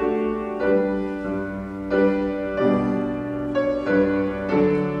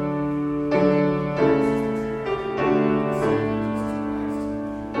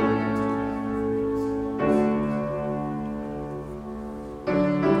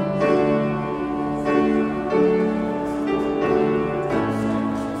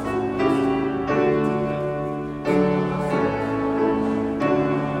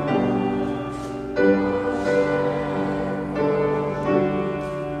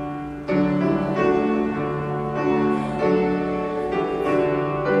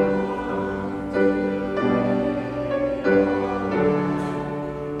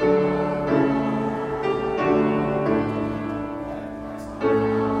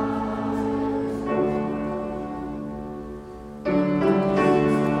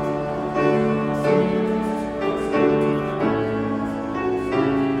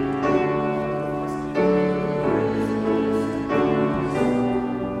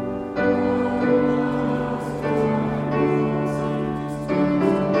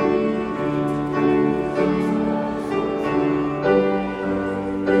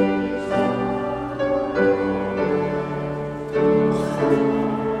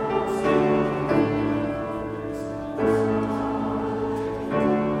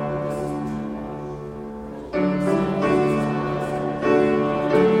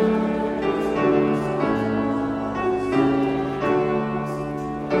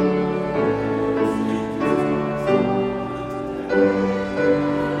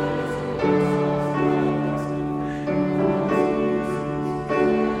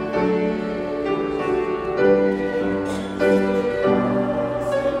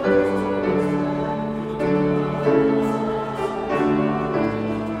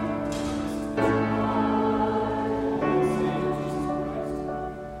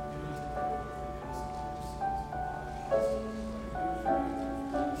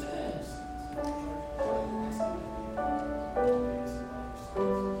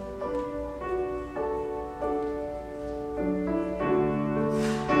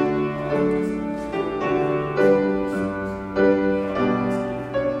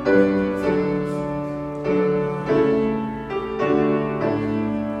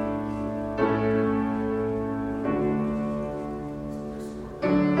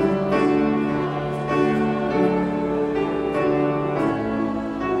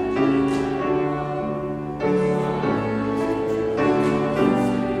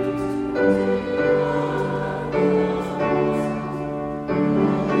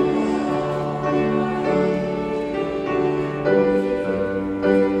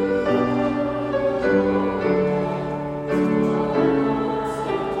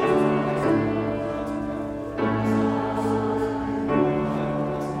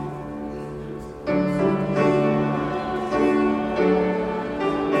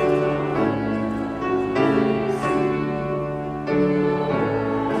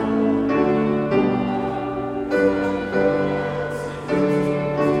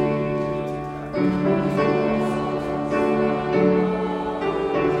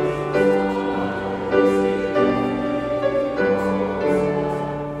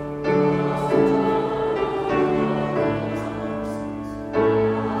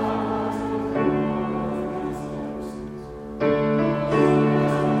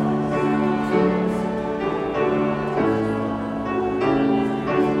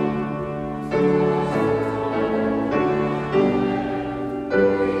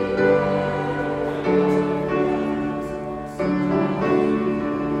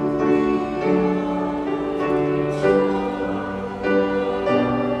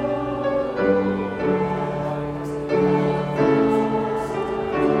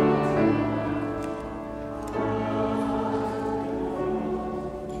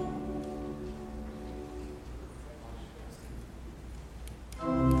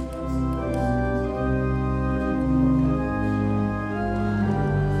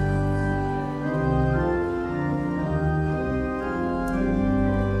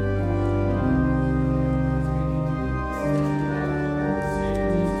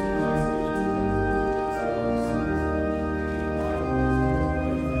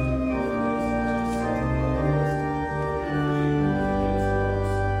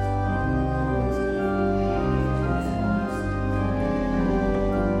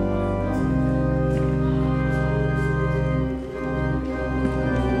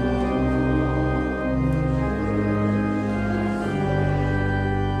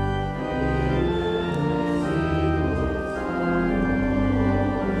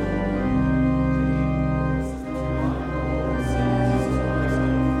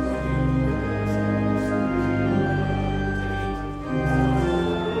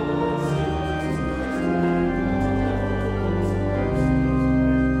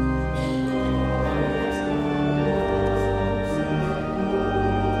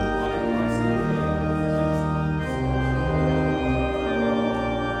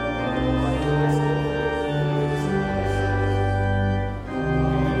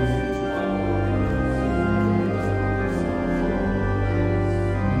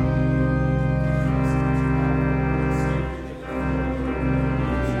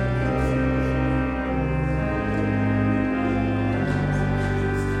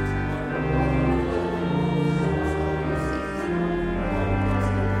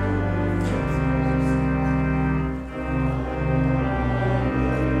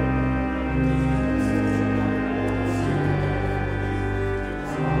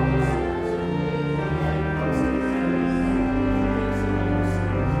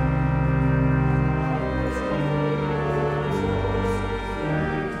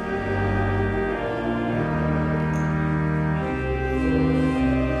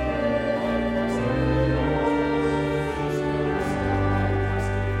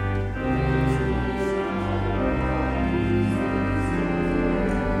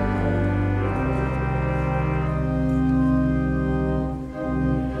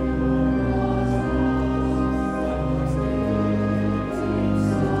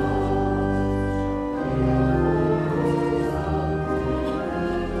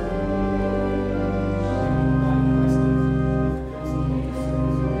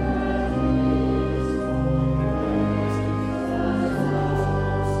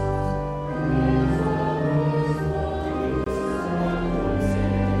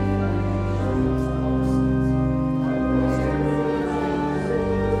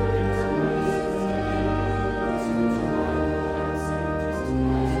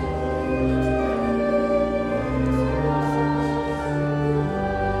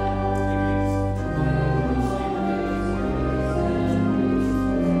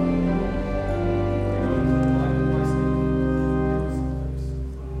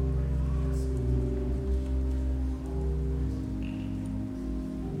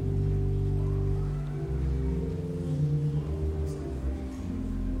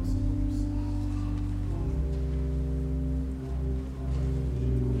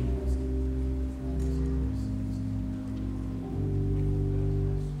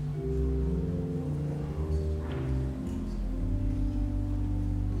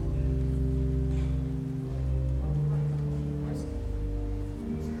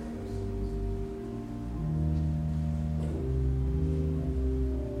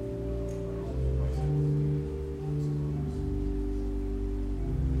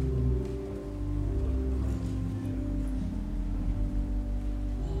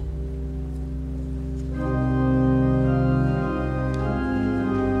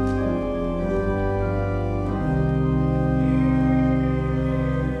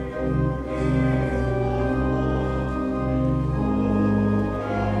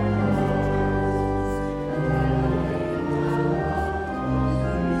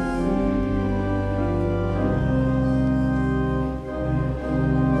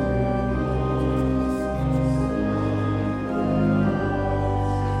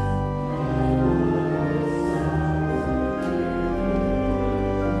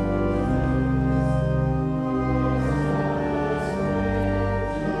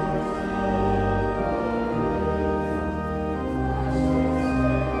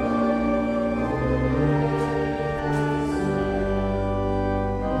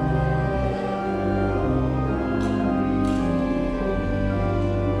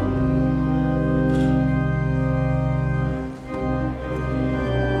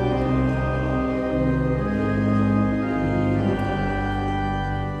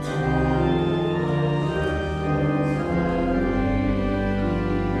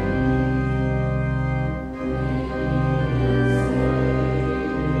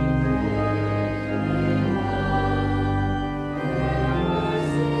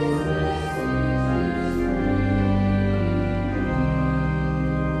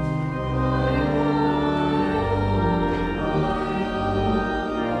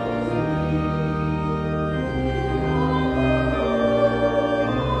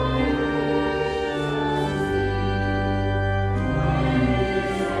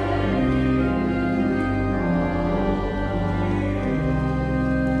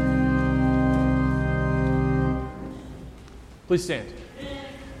 Please stand.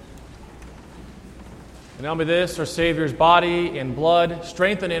 And now may this, our Savior's body and blood,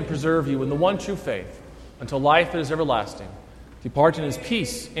 strengthen and preserve you in the one true faith until life that is everlasting. Depart in his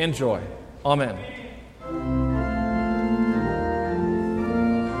peace and joy. Amen.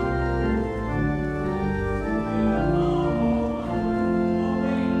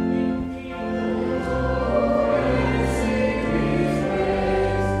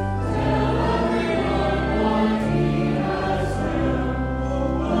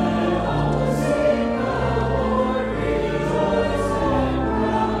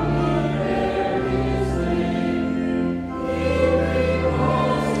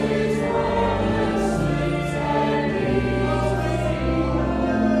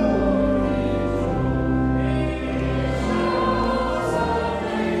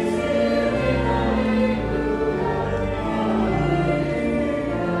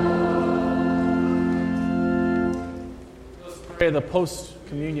 The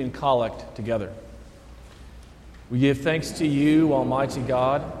post-communion collect together. We give thanks to you, Almighty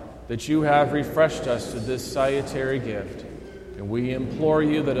God, that you have refreshed us to this salutary gift, and we implore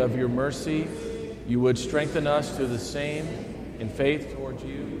you that of your mercy you would strengthen us to the same in faith toward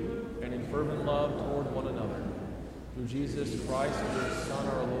you and in fervent love toward one another. Through Jesus Christ, your Son,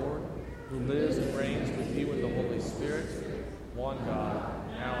 our Lord, who lives and reigns with you in the Holy Spirit, one God,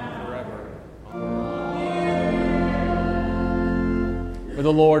 now and forever. Amen. May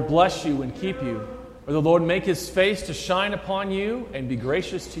the Lord bless you and keep you. May the Lord make his face to shine upon you and be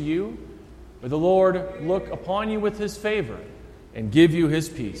gracious to you. May the Lord look upon you with his favor and give you his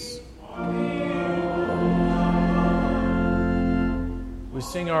peace. We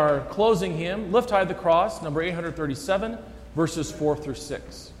sing our closing hymn, Lift High the Cross, number 837, verses 4 through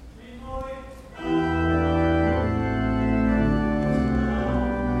 6.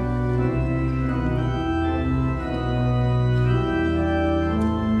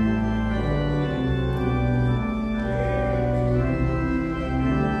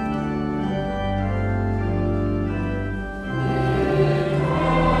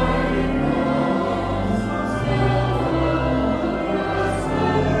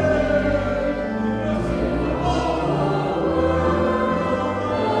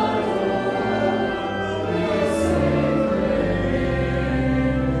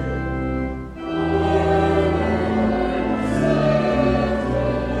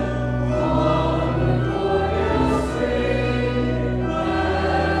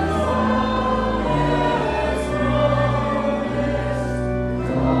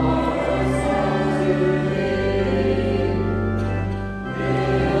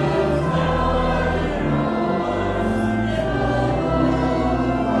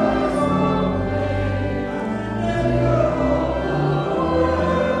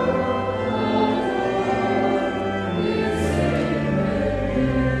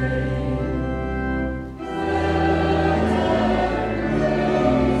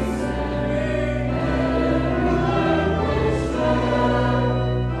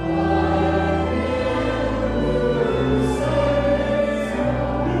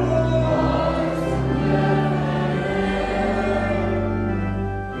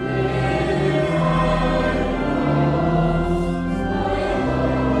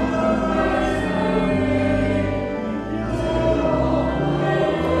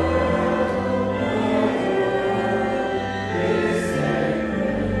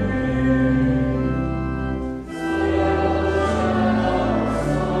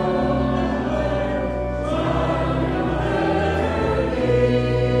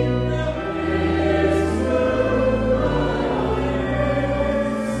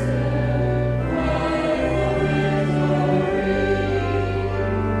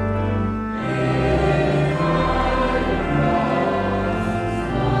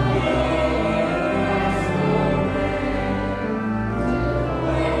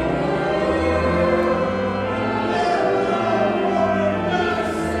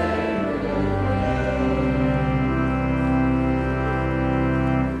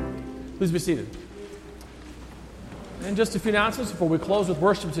 Please be seated. And just a few announcements before we close with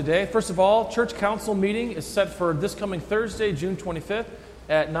worship today. First of all, church council meeting is set for this coming Thursday, June 25th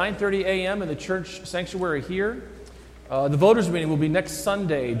at 9:30 a.m. in the church sanctuary here. The voters meeting will be next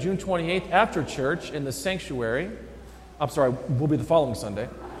Sunday, June 28th, after church in the sanctuary. I'm sorry, will be the following Sunday.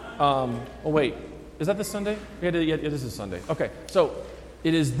 Is that this Sunday? Yeah, it is this Sunday. Okay, so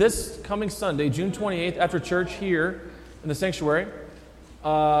it is this coming Sunday, June 28th, after church here in the sanctuary.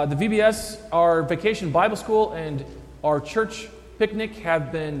 The VBS, our Vacation Bible School, and our church picnic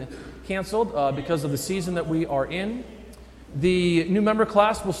have been canceled because of the season that we are in. The new member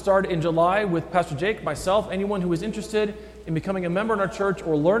class will start in July with Pastor Jake, myself. Anyone who is interested in becoming a member in our church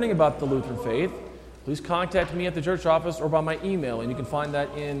or learning about the Lutheran faith, please contact me at the church office or by my email, and you can find that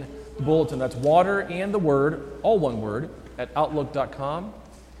in the bulletin. That's water and the word, all one word, at outlook.com.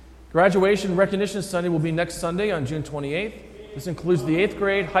 Graduation Recognition Sunday will be next Sunday on June 28th. This includes the 8th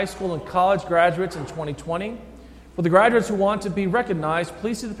grade, high school, and college graduates in 2020. For the graduates who want to be recognized,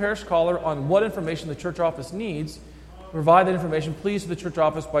 please see the parish caller on what information the church office needs. Provide that information, please, to the church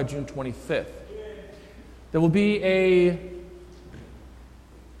office by June 25th. There will be a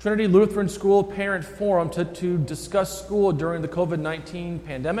Trinity Lutheran School Parent Forum to discuss school during the COVID-19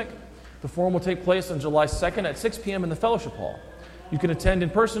 pandemic. The forum will take place on July 2nd at 6 p.m. in the Fellowship Hall. You can attend in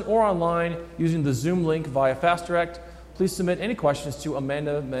person or online using the Zoom link via Fast Direct. Please submit any questions to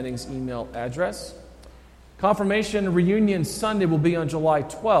Amanda Menning's email address. Confirmation Reunion Sunday will be on July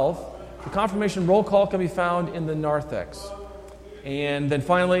 12th. The confirmation roll call can be found in the narthex. And then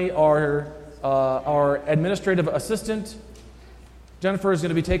finally, our administrative assistant, Jennifer, is going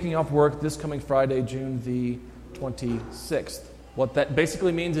to be taking off work this coming Friday, June the 26th. What that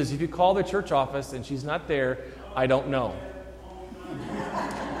basically means is if you call the church office and she's not there, I don't know.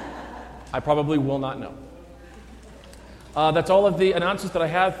 I probably will not know. That's all of the announcements that I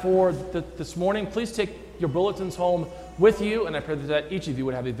have for this morning. Please take your bulletins home with you, and I pray that each of you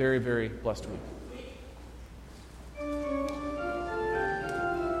would have a very, very blessed week.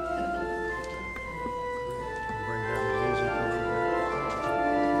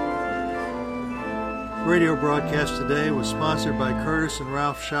 Radio broadcast today was sponsored by Curtis and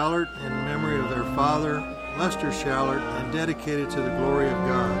Ralph Schallert in memory of their father, Lester Schallert, and dedicated to the glory of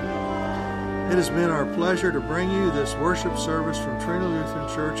God. It has been our pleasure to bring you this worship service from Trinity Lutheran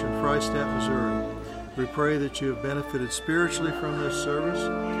Church in Freistatt, Missouri. We pray that you have benefited spiritually from this service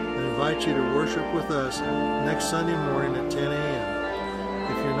and invite you to worship with us next Sunday morning at 10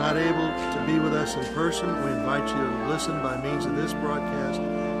 a.m. If you're not able to be with us in person, we invite you to listen by means of this broadcast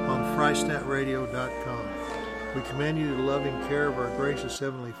on FreistattRadio.com. We commend you to the loving care of our gracious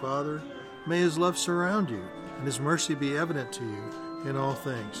Heavenly Father. May His love surround you and His mercy be evident to you in all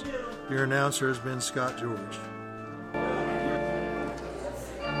things. Your announcer has been Scott George.